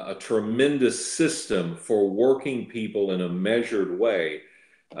a tremendous system for working people in a measured way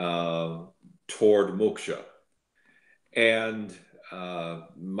uh, toward moksha. And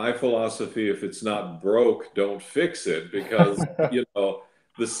my philosophy, if it's not broke, don't fix it, because,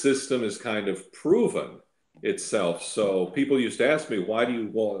 the system is kind of proven itself. So people used to ask me, why do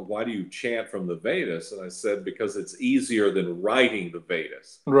you chant from the Vedas? And I said, because it's easier than writing the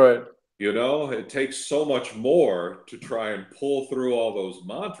Vedas. Right. It takes so much more to try and pull through all those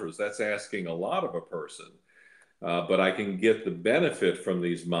mantras. That's asking a lot of a person. But I can get the benefit from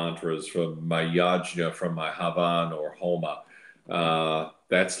these mantras, from my yajna, from my havan or homa.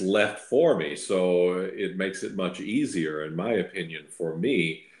 That's left for me. So it makes it much easier, in my opinion, for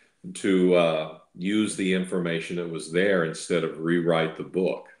me to use the information that was there instead of rewrite the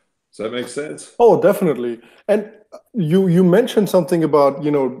book. Does that make sense? Oh, definitely. And you mentioned something about,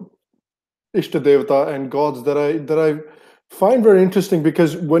 Ishtadevata and gods that I find very interesting,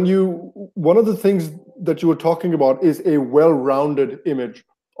 because one of the things that you were talking about is a well-rounded image,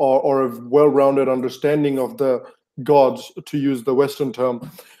 or a well-rounded understanding of the gods, to use the Western term.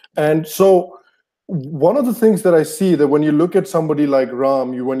 And so one of the things that I see, that when you look at somebody like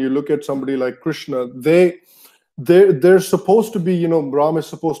Ram, when you look at somebody like Krishna, they're supposed to be, Ram is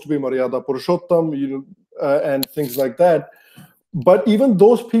supposed to be Maryada Purushottam, and things like that. But even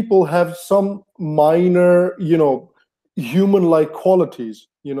those people have some minor, human-like qualities,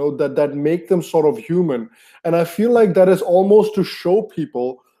 that make them sort of human. And I feel like that is almost to show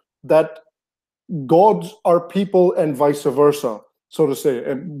people that gods are people and vice versa, so to say.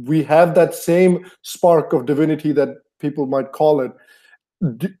 And we have that same spark of divinity that people might call it.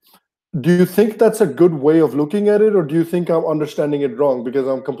 Do, do you think that's a good way of looking at it, or do you think I'm understanding it wrong? Because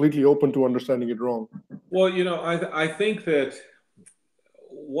I'm completely open to understanding it wrong. Well, I think that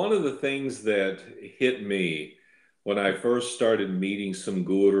one of the things that hit me when I first started meeting some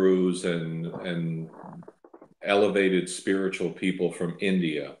gurus and elevated spiritual people from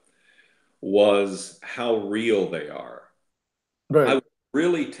India was how real they are. I Right, was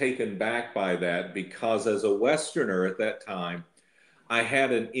really taken back by that because as a Westerner at that time, I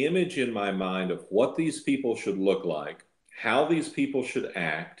had an image in my mind of what these people should look like, how these people should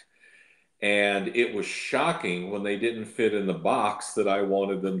act, and it was shocking when they didn't fit in the box that I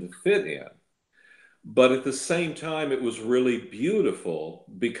wanted them to fit in. But at the same time, it was really beautiful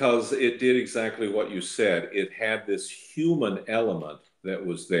because it did exactly what you said. It had this human element that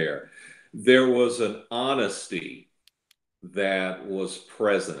was there. There was an honesty that was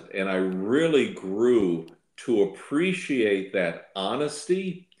present, and I really grew to appreciate that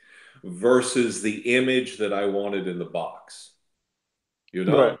honesty versus the image that I wanted in the box, you right.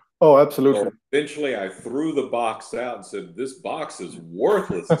 know? Oh, So absolutely. eventually I threw the box out and said, this box is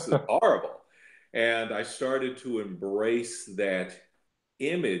worthless. This is horrible. And I started to embrace that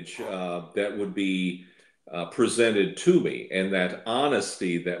image that would be presented to me and that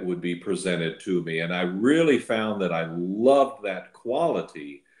honesty that would be presented to me. And I really found that I loved that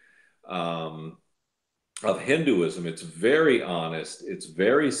quality um, of Hinduism. It's very honest, it's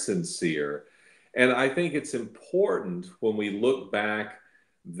very sincere. And I think it's important when we look back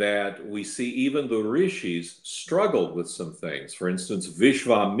that we see even the rishis struggled with some things. For instance,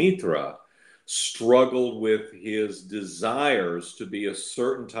 Vishvamitra struggled with his desires to be a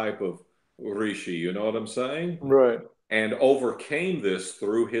certain type of rishi. You know what I'm saying? Right. And overcame this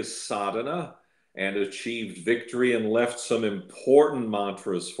through his sadhana and achieved victory and left some important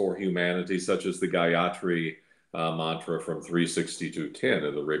mantras for humanity, such as the Gayatri mantra from 362.10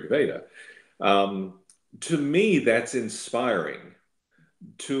 of the Rig Veda. Um, to me, that's inspiring.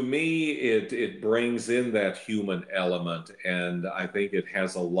 To me, it brings in that human element, and I think it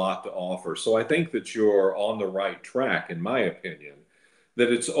has a lot to offer. So I think that you're on the right track, in my opinion,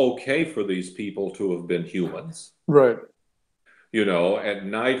 that it's okay for these people to have been humans. Right. At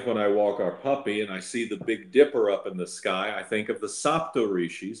night when I walk our puppy and I see the Big Dipper up in the sky, I think of the Sapta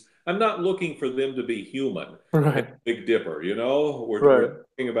Rishis. I'm not looking for them to be human and Right. Big Dipper, we're Right.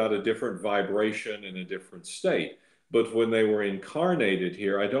 talking about a different vibration and a different state. But when they were incarnated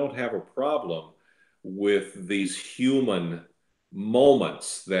here, I don't have a problem with these human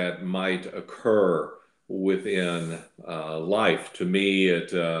moments that might occur within life. To me,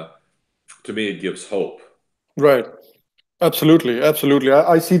 it gives hope. Right. Absolutely, absolutely.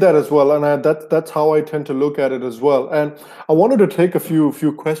 I see that as well, and that's how I tend to look at it as well. And I wanted to take a few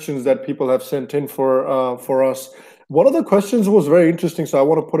questions that people have sent in for us. One of the questions was very interesting, so I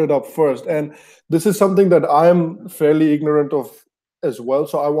want to put it up first. And this is something that I'm fairly ignorant of as well.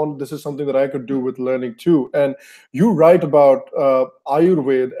 So this is something that I could do with learning too. And you write about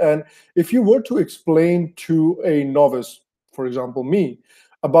Ayurveda, and if you were to explain to a novice, for example, me,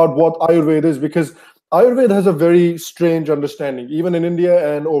 about what Ayurveda is, because Ayurveda has a very strange understanding, even in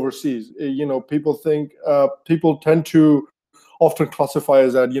India and overseas. People tend to often classify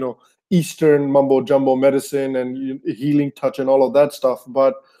as that, Eastern mumbo jumbo medicine and healing touch and all of that stuff.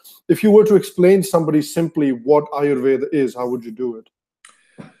 But if you were to explain somebody simply what Ayurveda is, how would you do it?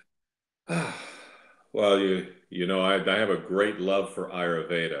 Well, I have a great love for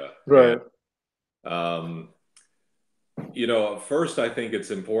Ayurveda, and Right, um, first I think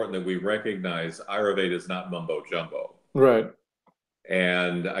it's important that we recognize Ayurveda is not mumbo jumbo, right,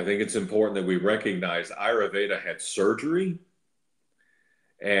 and I think it's important that we recognize Ayurveda had surgery,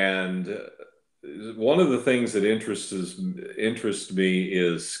 and one of the things that interests me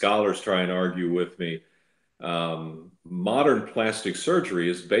is scholars try and argue with me. Modern plastic surgery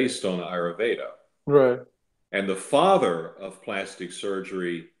is based on Ayurveda. Right. And the father of plastic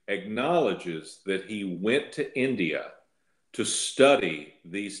surgery acknowledges that he went to India to study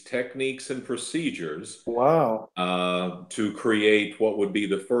these techniques and procedures Wow. to create what would be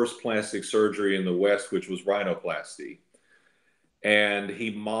the first plastic surgery in the West, which was rhinoplasty. And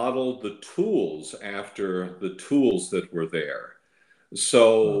he modeled the tools after the tools that were there.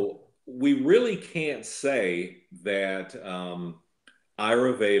 So we really can't say that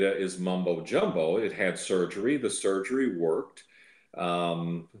Ayurveda is mumbo jumbo. It had surgery. The surgery worked. We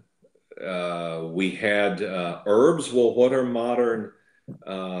had herbs. Well, what are modern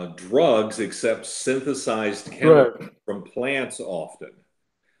drugs except synthesized chemicals Right. from plants often?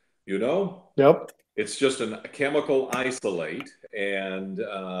 You know? Yep. It's just a chemical isolate, and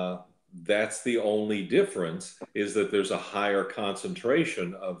that's the only difference, is that there's a higher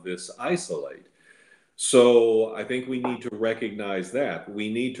concentration of this isolate. So I think we need to recognize that.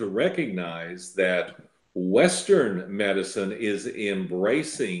 We need to recognize that Western medicine is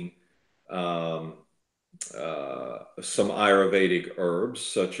embracing um, some Ayurvedic herbs,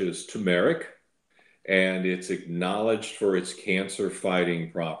 such as turmeric, and it's acknowledged for its cancer fighting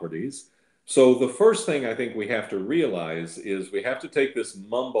properties. So the first thing I think we have to realize is we have to take this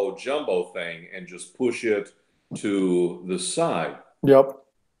mumbo jumbo thing and just push it to the side. Yep.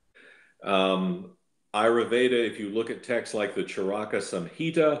 Ayurveda, if you look at texts like the Charaka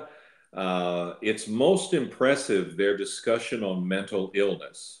Samhita, it's most impressive their discussion on mental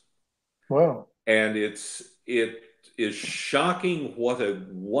illness. Wow. And it is shocking what a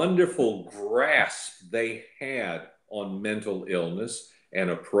wonderful grasp they had on mental illness and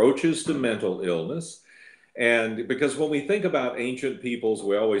approaches to mental illness. And because when we think about ancient peoples,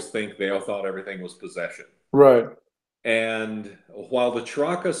 we always think they all thought everything was possession. Right. And while the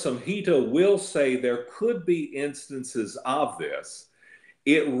Charaka Samhita will say there could be instances of this,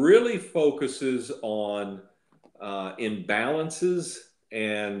 it really focuses on imbalances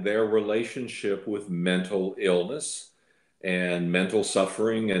and their relationship with mental illness and mental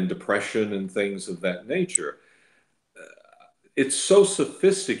suffering and depression and things of that nature. It's so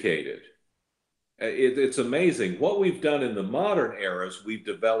sophisticated. It's amazing. What we've done in the modern eras, we've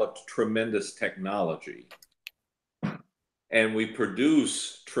developed tremendous technology. And we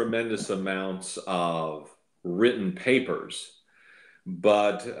produce tremendous amounts of written papers.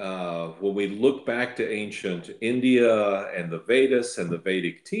 But when we look back to ancient India and the Vedas and the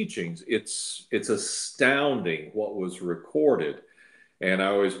Vedic teachings, it's astounding what was recorded. And I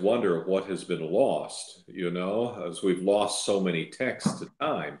always wonder what has been lost, as we've lost so many texts to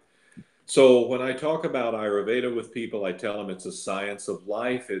time. So when I talk about Ayurveda with people, I tell them it's a science of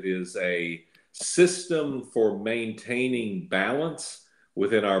life. It is a system for maintaining balance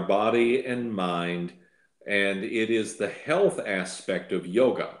within our body and mind. And it is the health aspect of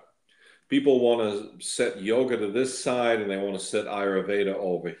yoga. People want to set yoga to this side and they want to set Ayurveda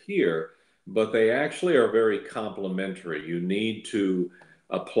over here, but they actually are very complementary. You need to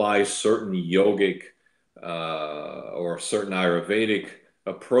apply certain yogic or certain Ayurvedic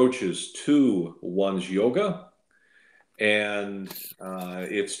approaches to one's yoga, and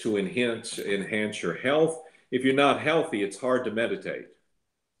it's to enhance your health. If you're not healthy, it's hard to meditate.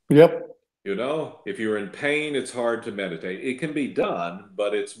 Yep. If you're in pain, it's hard to meditate. It can be done,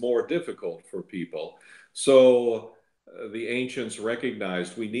 but it's more difficult for people. So the ancients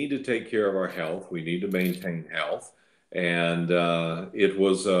recognized we need to take care of our health. We need to maintain health. And it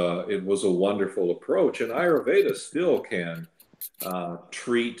was a wonderful approach. And Ayurveda still can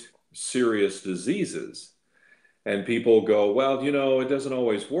treat serious diseases. And people go, well, it doesn't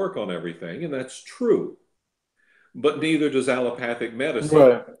always work on everything. And that's true. But neither does allopathic medicine.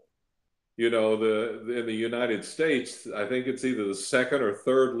 Right. In the United States, I think it's either the second or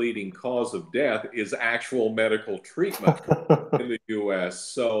third leading cause of death is actual medical treatment in the US.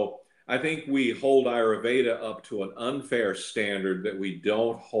 So I think we hold Ayurveda up to an unfair standard that we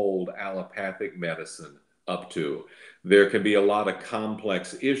don't hold allopathic medicine up to. There can be a lot of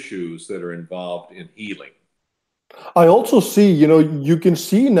complex issues that are involved in healing. I also see, you can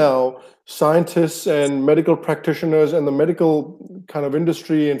see now scientists and medical practitioners and the medical kind of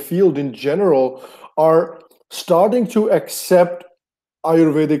industry and field in general are starting to accept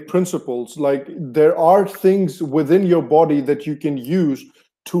Ayurvedic principles. Like there are things within your body that you can use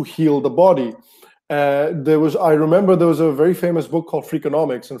to heal the body. I remember there was a very famous book called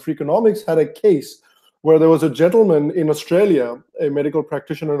Freakonomics, and Freakonomics had a case where there was a gentleman in Australia, a medical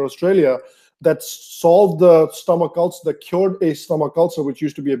practitioner in Australia, that solved the stomach ulcer, that cured a stomach ulcer, which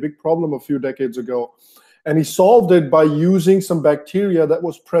used to be a big problem a few decades ago. And he solved it by using some bacteria that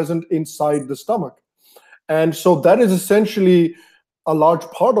was present inside the stomach. And so that is essentially a large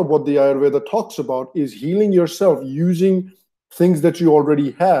part of what the Ayurveda talks about, is healing yourself using things that you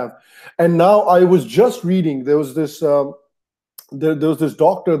already have. And now I was just reading, there was this doctor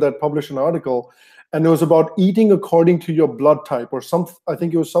that published an article, and it was about eating according to your blood type, or I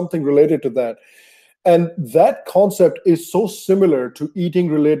think it was something related to that. And that concept is so similar to eating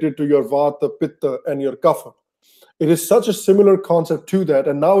related to your vata, pitta, and your kapha. It is such a similar concept to that.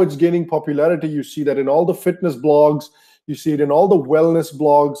 And now it's gaining popularity. You see that in all the fitness blogs, you see it in all the wellness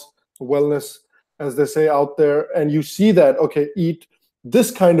blogs, wellness, as they say out there. And you see that, okay, eat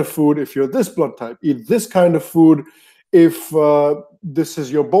this kind of food if you're this blood type, eat this kind of food if this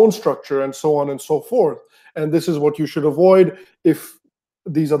is your bone structure, and so on and so forth. And this is what you should avoid if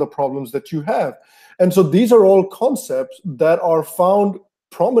these are the problems that you have. And so these are all concepts that are found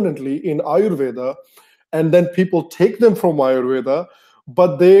prominently in Ayurveda, and then people take them from Ayurveda,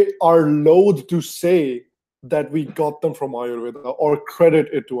 but they are loath to say that we got them from Ayurveda or credit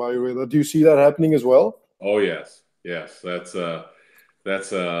it to Ayurveda. Do you see that happening as well? Oh, yes. That's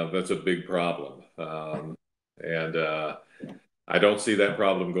a big problem. And I don't see that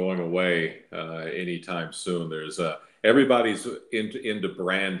problem going away anytime soon. There's everybody's into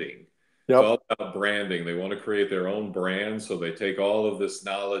branding. Yep. It's all about branding. They want to create their own brand, so they take all of this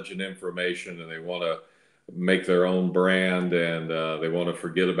knowledge and information and they want to make their own brand, and they want to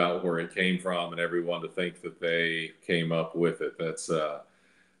forget about where it came from and everyone to think that they came up with it. That's a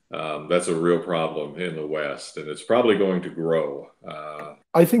real problem in the West, and it's probably going to grow.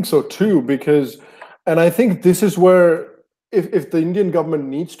 I think so too, and I think this is where, if the Indian government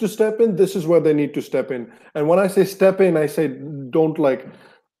needs to step in, this is where they need to step in. And when I say step in, I say don't like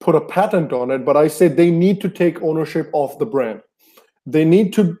put a patent on it, but I say they need to take ownership of the brand. They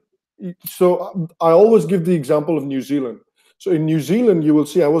need to. So I always give the example of New Zealand. So in New Zealand, you will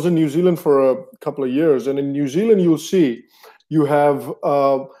see, I was in New Zealand for a couple of years, and in New Zealand, you'll see you have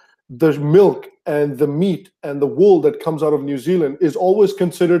the milk and the meat and the wool that comes out of New Zealand is always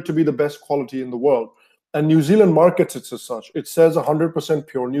considered to be the best quality in the world. And New Zealand markets it as such. It says 100%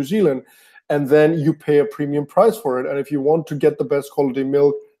 pure New Zealand, and then you pay a premium price for it. And if you want to get the best quality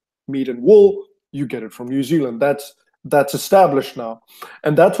milk, meat, and wool, you get it from New Zealand. That's established now.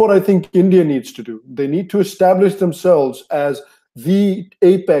 And that's what I think India needs to do. They need to establish themselves as the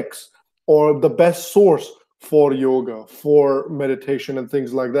apex or the best source for yoga, for meditation, and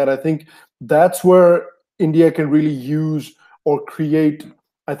things like that. I think that's where India can really use or create,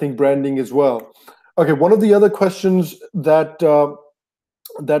 I think, branding as well. Okay, one of the other questions that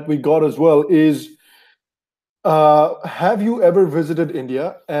we got as well is, have you ever visited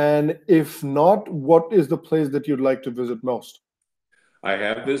India? And if not, what is the place that you'd like to visit most? I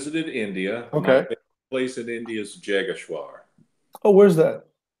have visited India. Okay. My favorite place in India is Yogacharya. Oh, where's that?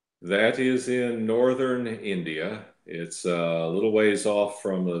 That is in northern India. It's a little ways off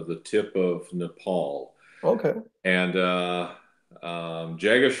from the tip of Nepal. Okay. And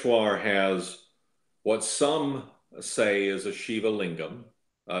Yogacharya has what some say is a Shiva Lingam,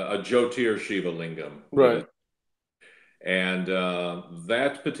 a Jyotir Shiva Lingam. Right. And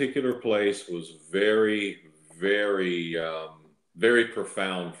that particular place was very, very, very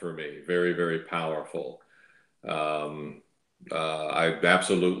profound for me. Very, very powerful. I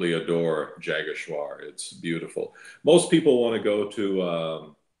absolutely adore Yogacharya. It's beautiful. Most people want to go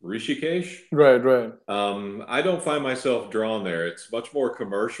to Rishikesh. Right. I don't find myself drawn there. It's much more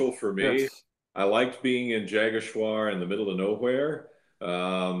commercial for me. Yes. I liked being in Yogacharya in the middle of nowhere.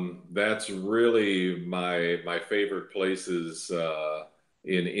 That's really my favorite places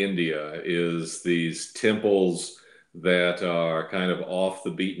in India, is these temples that are kind of off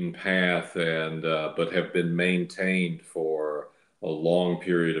the beaten path and but have been maintained for a long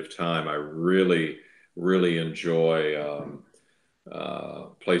period of time. I really, really enjoy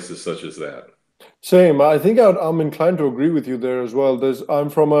places such as that. Same. I think I'm inclined to agree with you there as well. I'm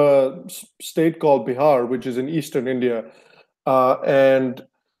from a state called Bihar, which is in eastern India. And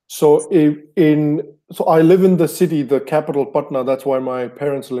so so I live in the city, the capital, Patna. That's where my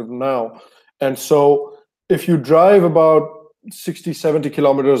parents live now. And so if you drive about 60, 70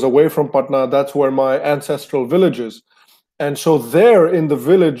 kilometers away from Patna, that's where my ancestral village is. And so there in the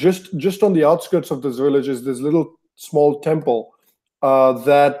village, just on the outskirts of this village, is this little small temple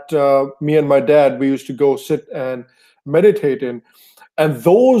that me and my dad, we used to go sit and meditate in. And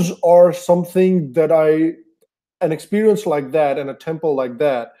those are something that an experience like that and a temple like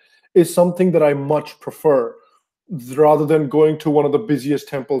that is something that I much prefer. rather than going to one of the busiest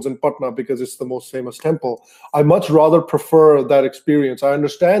temples in Patna because it's the most famous temple. I much rather prefer that experience. I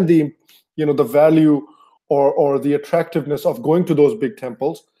understand the value or the attractiveness of going to those big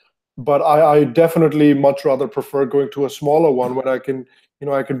temples, but I definitely much rather prefer going to a smaller one where I can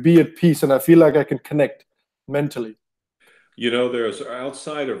be at peace and I feel like I can connect mentally. There's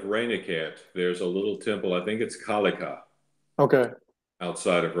outside of Rainiket, there's a little temple, I think it's Kalika, Okay.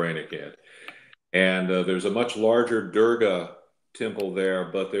 outside of Rainiket. And there's a much larger Durga temple there,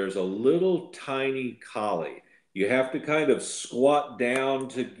 but there's a little tiny Kali. You have to kind of squat down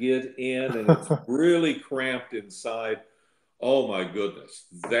to get in, and it's really cramped inside. Oh my goodness,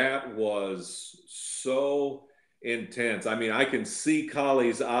 that was so intense. I mean, I can see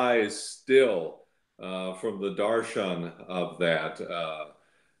Kali's eyes still from the darshan of that.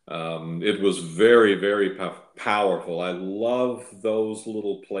 It was very, very powerful. I love those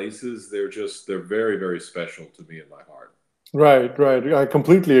little places. They're very, very special to me in my heart. Right, right. I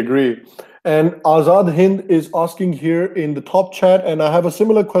completely agree. And Azad Hind is asking here in the top chat, and I have a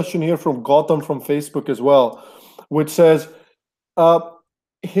similar question here from Gautam from Facebook as well, which says, uh,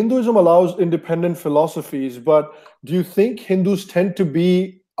 Hinduism allows independent philosophies, but do you think Hindus tend to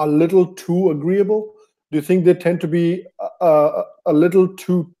be a little too agreeable? Do you think they tend to be a little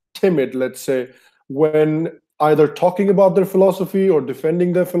too timid, let's say, when either talking about their philosophy or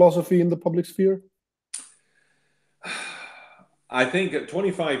defending their philosophy in the public sphere? I think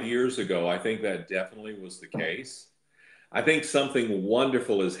 25 years ago, I think that definitely was the case. I think something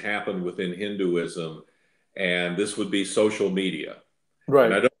wonderful has happened within Hinduism, and this would be social media. And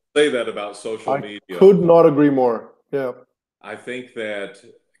Right. I don't say that about social I media. could not agree more. Yeah. I think that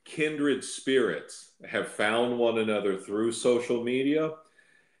kindred spirits have found one another through social media.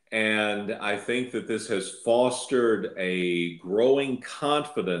 And I think that this has fostered a growing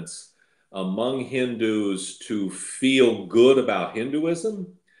confidence among Hindus to feel good about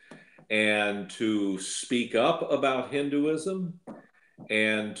Hinduism and to speak up about Hinduism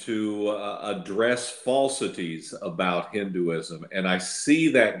and to address falsities about Hinduism. And I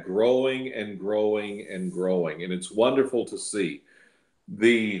see that growing and growing and growing. And it's wonderful to see.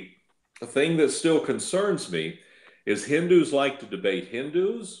 The thing that still concerns me is Hindus like to debate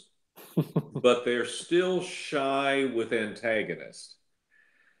Hindus, but they're still shy with antagonists.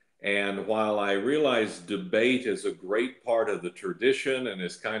 And while I realize debate is a great part of the tradition and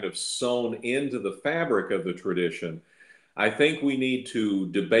is kind of sewn into the fabric of the tradition, I think we need to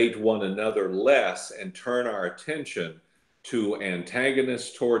debate one another less and turn our attention to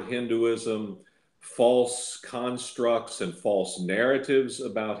antagonists toward Hinduism, false constructs and false narratives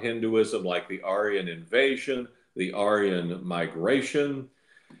about Hinduism, like the Aryan invasion, the Aryan migration,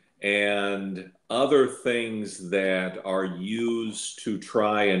 and other things that are used to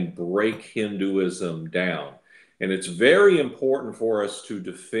try and break Hinduism down. And it's very important for us to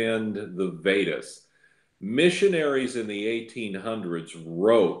defend the Vedas. Missionaries in the 1800s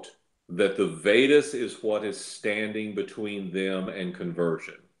wrote that the Vedas is what is standing between them and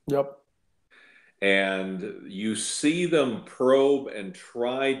conversion. Yep. And you see them probe and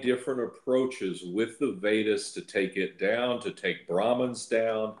try different approaches with the Vedas to take it down, to take Brahmins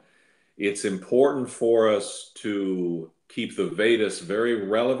down. It's important for us to keep the Vedas very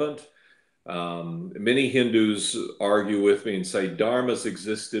relevant. Many Hindus argue with me and say Dharma's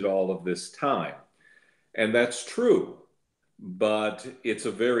existed all of this time. And that's true, but it's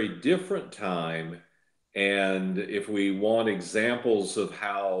a very different time. And if we want examples of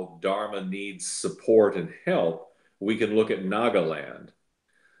how Dharma needs support and help, we can look at Nagaland.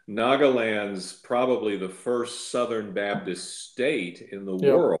 Nagaland's probably the first Southern Baptist state in the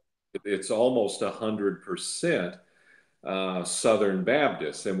Yep. world. It's almost 100% Southern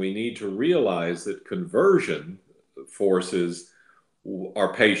Baptist. And we need to realize that conversion forces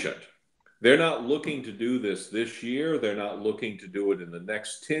are patient. They're not looking to do this year. They're not looking to do it in the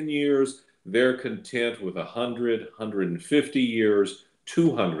next 10 years. They're content with 100, 150 years,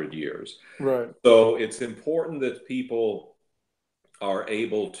 200 years. Right. So it's important that people are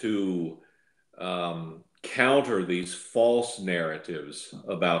able to counter these false narratives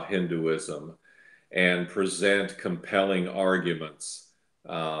about Hinduism and present compelling arguments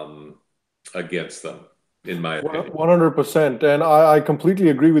against them, in my opinion. 100%. And I completely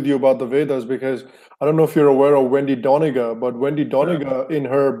agree with you about the Vedas because I don't know if you're aware of Wendy Doniger, but Wendy Doniger in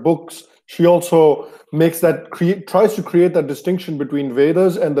her books, she also tries to create that distinction between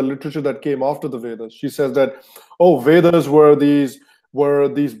Vedas and the literature that came after the Vedas. She says that, Vedas were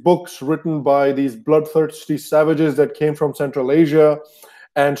these books written by these bloodthirsty savages that came from Central Asia.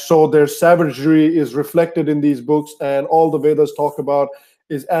 And so their savagery is reflected in these books, and all the Vedas talk about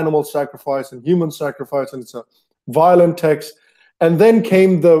is animal sacrifice and human sacrifice, and violent texts. And then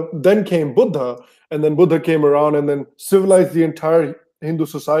came Buddha, and then Buddha came around and then civilized the entire Hindu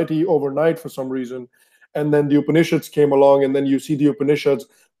society overnight for some reason. And then the Upanishads came along, and then you see the Upanishads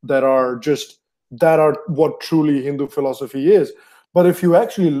that are what truly Hindu philosophy is. But if you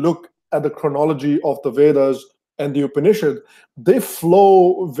actually look at the chronology of the Vedas and the Upanishad, they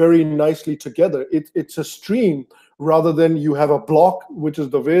flow very nicely together. It's a stream rather than you have a block, which is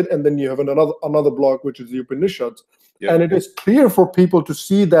the Ved, and then you have another block, which is the Upanishads. Yep. And it is clear for people to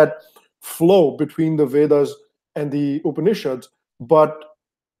see that flow between the Vedas and the Upanishads. But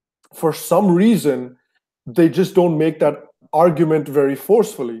for some reason, they just don't make that argument very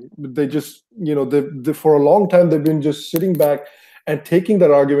forcefully. They just, for a long time, they've been just sitting back and taking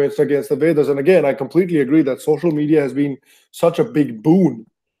their arguments against the Vedas. And again, I completely agree that social media has been such a big boon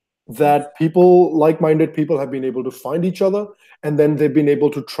that people, like-minded people, have been able to find each other, and then they've been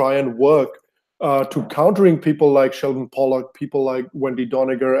able to try and work to countering people like Sheldon Pollock, people like Wendy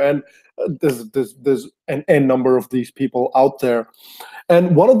Doniger, and there's an n number of these people out there.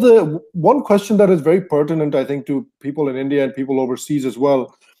 And one question that is very pertinent, I think, to people in India and people overseas as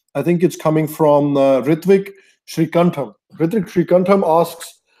well, I think it's coming from Ritvik Srikantham. Ritvik Srikantham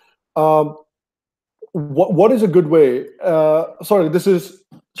asks, what is a good way? Sorry, this is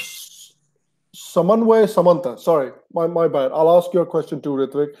Samanway Samantha. Sorry, my bad. I'll ask your question too,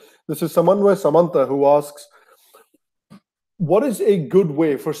 Ritvik. This is Samanway Samantha who asks, what is a good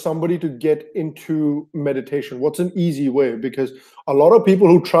way for somebody to get into meditation? What's an easy way? Because a lot of people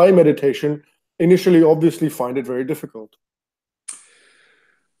who try meditation initially obviously find it very difficult.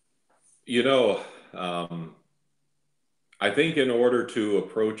 I think in order to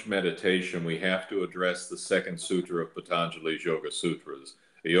approach meditation, we have to address the second sutra of Patanjali's Yoga Sutras,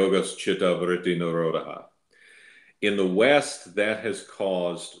 Yogas Chitta Vritti Nirodha. In the West, that has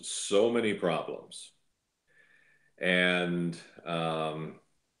caused so many problems. And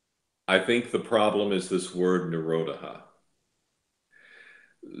I think the problem is this word Nirodha.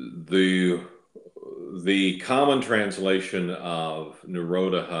 The common translation of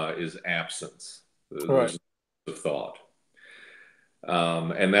Nirodha is absence. There's no thought.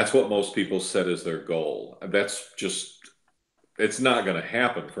 And that's what most people set as their goal. It's not going to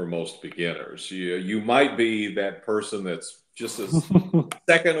happen for most beginners. You might be that person that's just a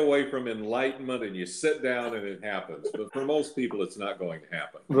second away from enlightenment and you sit down and it happens. But for most people, it's not going to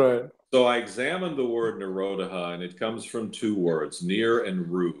happen. Right. So I examined the word Nirodha, and it comes from two words, near and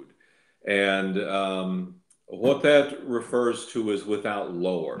rude. And what that refers to is without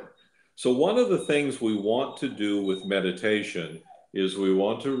lower. So one of the things we want to do with meditation is we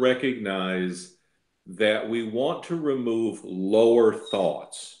want to recognize that we want to remove lower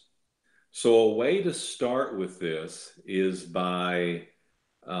thoughts. So a way to start with this is by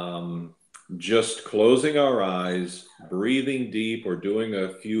just closing our eyes, breathing deep, or doing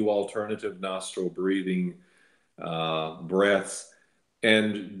a few alternative nostril breathing breaths,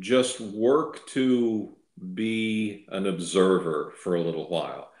 and just work to be an observer for a little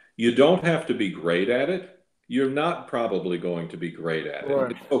while. You don't have to be great at it. You're not probably going to be great at it.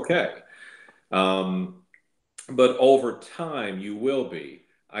 Right. It's okay. But over time, you will be.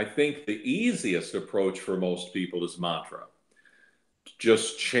 I think the easiest approach for most people is mantra.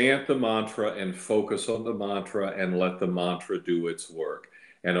 Just chant the mantra and focus on the mantra and let the mantra do its work.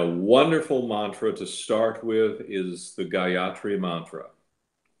 And a wonderful mantra to start with is the Gayatri mantra.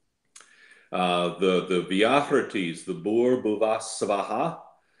 The Vyahritis, the Bhur Bhuva Svaha,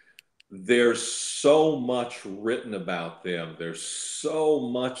 there's so much written about them. There's so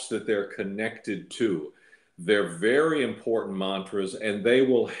much that they're connected to. They're very important mantras, and they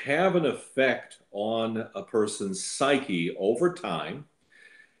will have an effect on a person's psyche over time,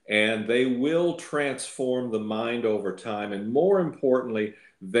 and they will transform the mind over time. And more importantly,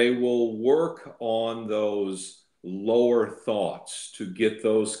 they will work on those lower thoughts to get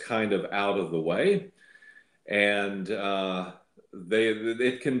those kind of out of the way. And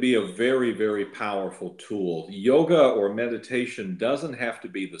it can be a very, very powerful tool. Yoga or meditation doesn't have to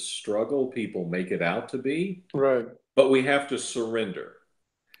be the struggle people make it out to be. Right. But we have to surrender,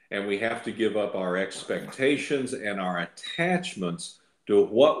 and we have to give up our expectations and our attachments to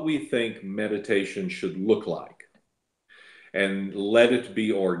what we think meditation should look like, and let it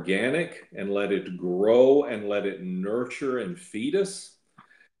be organic, and let it grow, and let it nurture and feed us,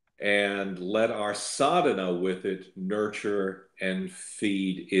 and let our sadhana with it nurture and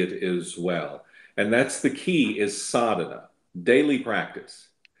feed it as well. And that's the key, is sadhana, daily practice.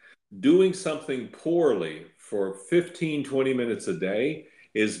 Doing something poorly for 15, 20 minutes a day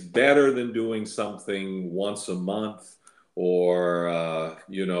is better than doing something once a month or,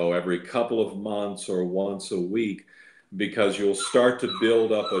 every couple of months or once a week, because you'll start to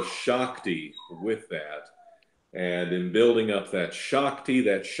build up a Shakti with that. And in building up that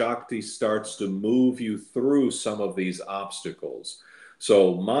Shakti starts to move you through some of these obstacles.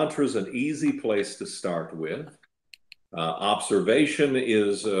 So mantra is an easy place to start with. Observation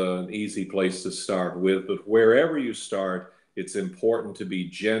is an easy place to start with, but wherever you start, it's important to be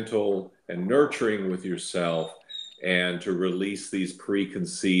gentle and nurturing with yourself and to release these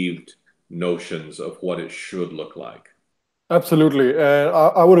preconceived notions of what it should look like. Absolutely, and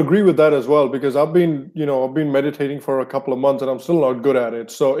I would agree with that as well, because I've been meditating for a couple of months and I'm still not good at it.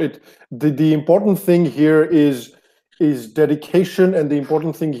 So the important thing here is dedication, and the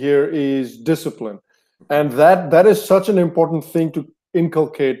important thing here is discipline, and that is such an important thing to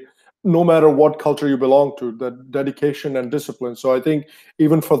inculcate, no matter what culture you belong to. That dedication and discipline. So I think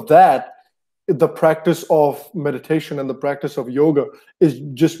even for that, the practice of meditation and the practice of yoga is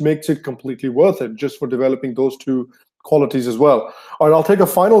just makes it completely worth it, just for developing those two qualities as well. All right, I'll take a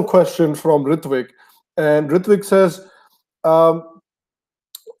final question from Ritvik, and Ritvik says,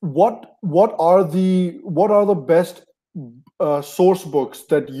 "What are the best source books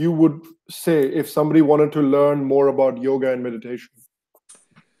that you would say if somebody wanted to learn more about yoga and meditation?"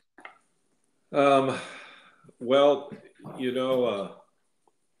 Well,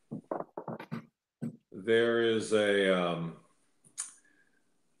 there is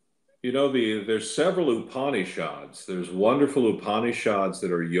there's several Upanishads. There's wonderful Upanishads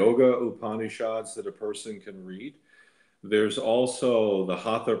that are yoga Upanishads that a person can read. There's also the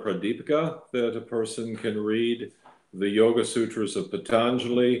Hatha Pradipika that a person can read, the Yoga Sutras of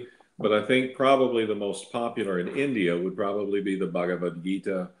Patanjali, but I think probably the most popular in India would probably be the Bhagavad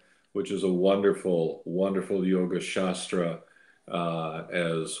Gita, which is a wonderful, wonderful yoga shastra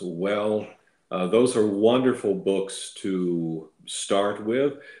as well. Those are wonderful books to start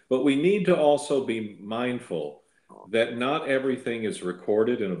with, but we need to also be mindful that not everything is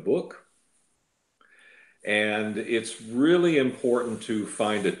recorded in a book. And it's really important to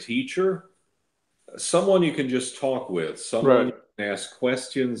find a teacher, someone you can just talk with, someone you can ask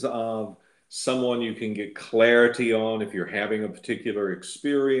questions of, someone you can get clarity on if you're having a particular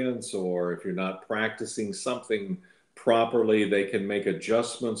experience, or if you're not practicing something properly, they can make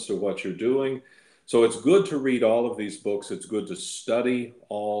adjustments to what you're doing. So it's good to read all of these books. It's good to study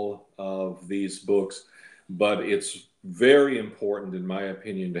all of these books, but it's very important, in my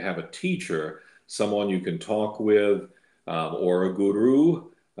opinion, to have a teacher, someone you can talk with, or a guru.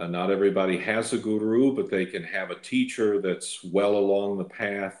 Not everybody has a guru, but they can have a teacher that's well along the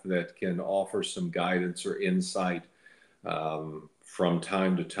path that can offer some guidance or insight from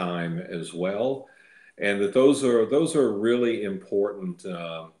time to time as well. And that those are really important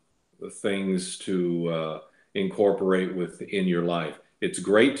things to incorporate within your life. It's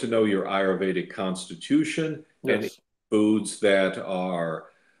great to know your Ayurvedic constitution and foods that are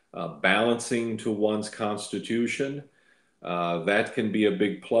balancing to one's constitution. That can be a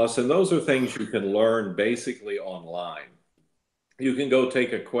big plus. And those are things you can learn basically online. You can go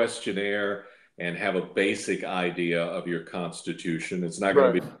take a questionnaire and have a basic idea of your constitution. It's not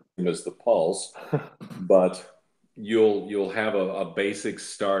going to be the same as the pulse, but you'll have a basic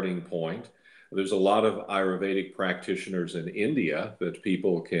starting point. There's a lot of Ayurvedic practitioners in India that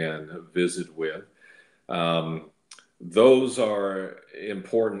people can visit with. Those are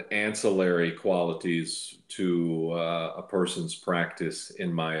important ancillary qualities to a person's practice,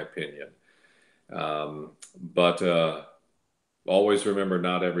 in my opinion. But always remember,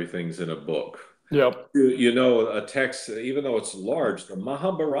 not everything's in a book. Yep. A text, even though it's large, the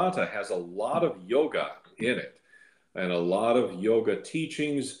Mahabharata has a lot of yoga in it and a lot of yoga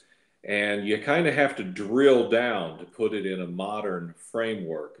teachings. And you kind of have to drill down to put it in a modern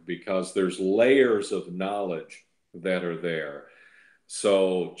framework, because there's layers of knowledge that are there.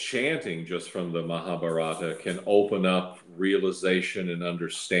 So chanting just from the Mahabharata can open up realization and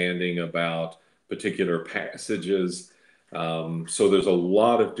understanding about particular passages. So there's a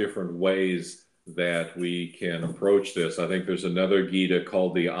lot of different ways that we can approach this. I think there's another Gita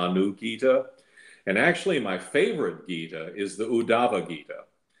called the Anu Gita. And actually my favorite Gita is the Uddhava Gita.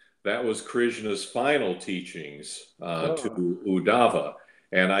 That was Krishna's final teachings to Uddhava.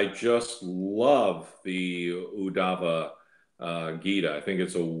 And I just love the Uddhava Gita. I think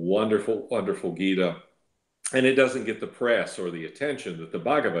it's a wonderful, wonderful Gita. And it doesn't get the press or the attention that the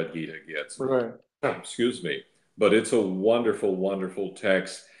Bhagavad Gita gets. Right. Excuse me. But it's a wonderful, wonderful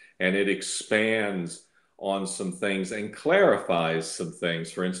text. And it expands on some things and clarifies some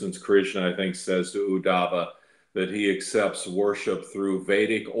things. For instance, Krishna, I think, says to Uddhava that he accepts worship through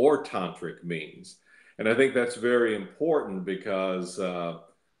Vedic or Tantric means. And I think that's very important, because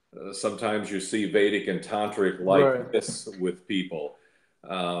sometimes you see Vedic and Tantric Right. like this with people.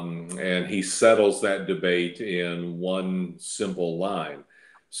 And he settles that debate in one simple line.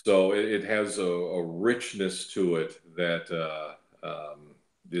 So it has a richness to it that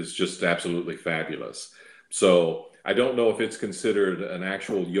is just absolutely fabulous. So I don't know if it's considered an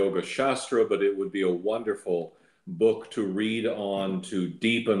actual yoga shastra, but it would be a wonderful book to read on to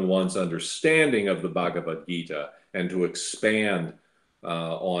deepen one's understanding of the Bhagavad Gita and to expand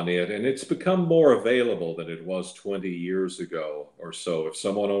on it. And it's become more available than it was 20 years ago or so. If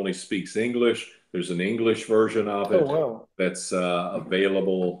someone only speaks English, there's an English version of Oh, it wow. that's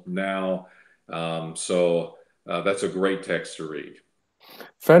available now. That's a great text to read.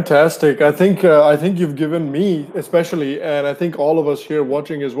 Fantastic. I think you've given me especially, and I think all of us here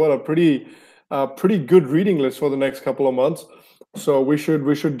watching as well, a pretty good reading list for the next couple of months. So we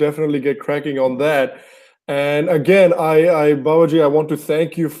should definitely get cracking on that. And again, Babaji, I want to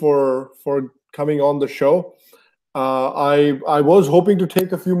thank you for coming on the show. I was hoping to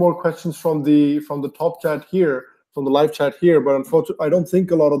take a few more questions from the top chat here, from the live chat here, but unfortunately, I don't think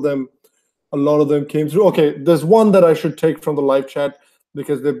a lot of them came through. Okay, there's one that I should take from the live chat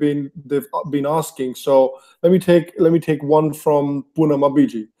because they've been asking. So let me take one from Poonam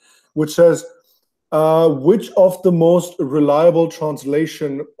Abhiji, which says, which of the most reliable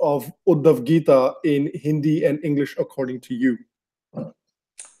translation of Uddhav Gita in Hindi and English according to you?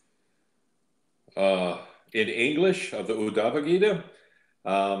 In English of the Uddhava Gita,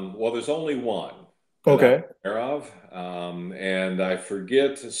 well, there's only one that I'm Okay. aware of, and I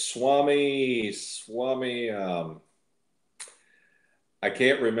forget Swami. I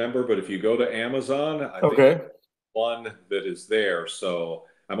can't remember, but if you go to Amazon, I think Okay. one that is there. So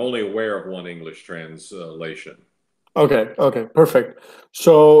I'm only aware of one English translation. Okay, okay, perfect.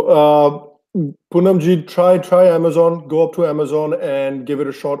 So, Poonamji, try Amazon. Go up to Amazon and give it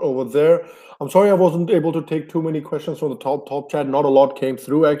a shot over there. I'm sorry I wasn't able to take too many questions from the top chat. Not a lot came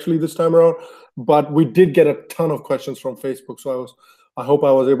through actually this time around, but we did get a ton of questions from Facebook. So I hope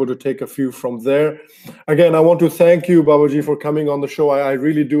I was able to take a few from there. Again, I want to thank you, Babaji, for coming on the show. I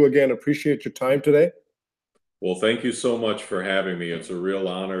really do again appreciate your time today. Well, thank you so much for having me. It's a real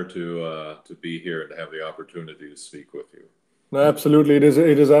honor to be here and to have the opportunity to speak with you. No, absolutely. It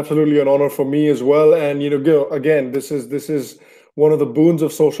is absolutely an honor for me as well. And again, this is one of the boons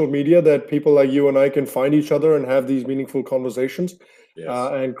of social media that people like you and I can find each other and have these meaningful conversations, Yes.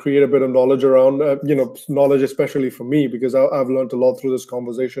 and create a bit of knowledge around, knowledge, especially for me, because I've learned a lot through this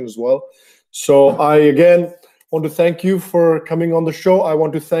conversation as well. So I again want to thank you for coming on the show. I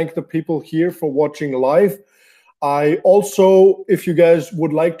want to thank the people here for watching live. I also, if you guys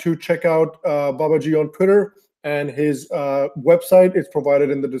would like to check out Babaji on Twitter and his website, it's provided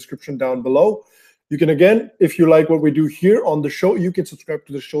in the description down below. You can, again, if you like what we do here on the show, you can subscribe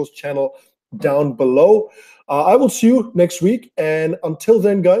to the show's channel down below. I will see you next week. And until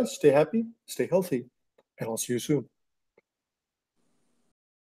then, guys, stay happy, stay healthy, and I'll see you soon.